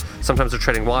 weeks. It's sometimes they're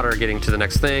treading water, getting to the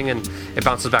next thing, and it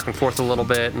bounces back and forth a little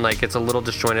bit, and like it's a little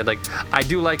disjointed. Like, I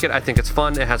do like it. I think it's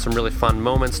fun. It has some really fun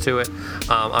moments to it.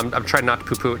 I'm trying not to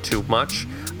poo-poo it too much,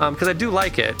 because I do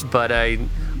like it, but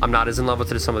I'm not as in love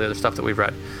with it as some of the other stuff that we've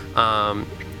read.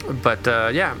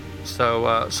 Yeah.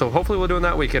 So hopefully we'll do it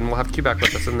that week, and we'll have Q back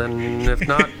with us, and then if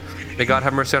not, may God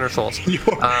have mercy on our souls.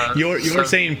 You're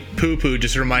saying poo-poo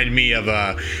just reminded me of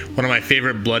one of my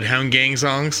favorite Bloodhound Gang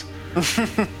songs.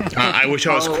 I wish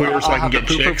I was queer so I can get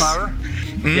chicks.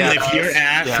 If you're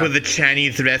asked with a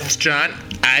Chinese restaurant,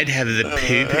 I'd have the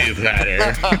poo-poo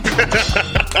platter.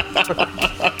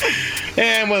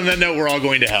 And on that note, we're all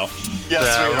going to hell.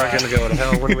 Yes, we're going to go to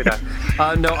hell when we die.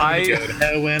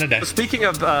 Speaking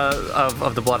of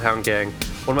the Bloodhound Gang,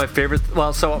 one of my favorite.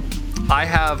 Well, so I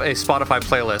have a Spotify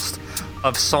playlist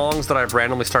of songs that I've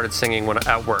randomly started singing when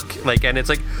at work. Like, and it's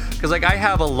like, because like I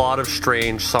have a lot of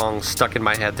strange songs stuck in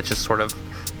my head that just sort of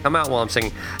come out while I'm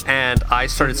singing. And I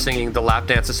started singing "The Lap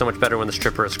Dance Is So Much Better When the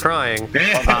Stripper Is Crying"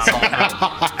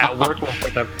 at work.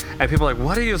 And people are like,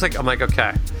 "What are you?" I'm like,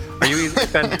 "Okay, are you even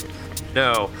offended?"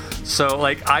 No. So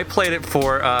like I played it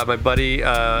for my buddy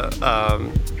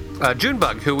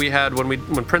Junebug, who we had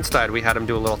when Prince died. We had him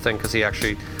do a little thing because he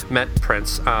actually met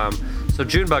Prince. So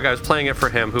Junebug, I was playing it for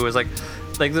him, who was like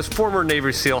like this former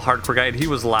Navy SEAL hardcore guy, and he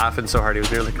was laughing so hard he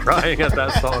was nearly crying at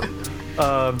that song.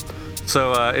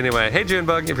 So anyway, hey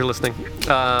Junebug, if you're listening.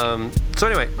 So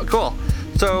anyway, cool.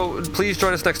 So please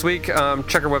join us next week. Check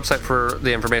our website for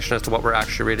the information as to what we're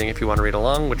actually reading if you want to read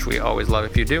along, which we always love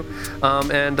if you do.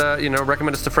 And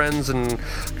recommend us to friends and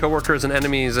coworkers and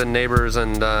enemies and neighbors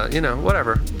and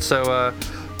whatever. So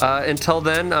until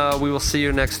then, we will see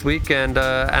you next week and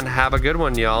have a good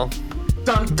one, y'all.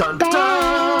 Dun dun dun.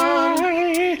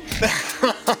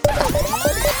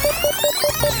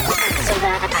 So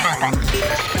that happened.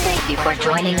 Thank you for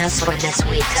joining us for this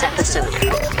week's episode.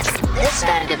 This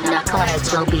band of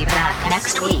knuckleheads will be back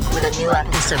next week with a new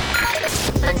episode.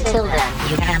 Until then,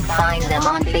 you can find them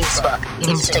on Facebook,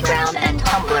 Instagram, and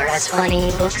Tumblr as Funny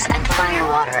Books and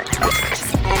Firewater,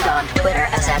 and on Twitter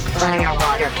as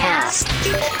 @FirewaterCast.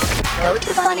 Go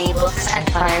to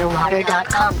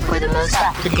funnybooksandfirewater.com for the most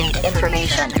up-to-date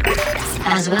information,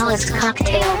 as well as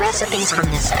cocktail recipes from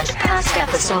this and past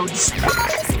episodes.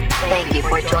 Thank you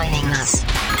for joining us.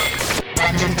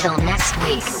 And until next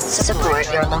week, support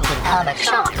your local comic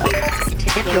shop,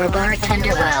 tip your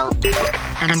bartender well,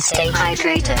 and stay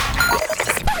hydrated.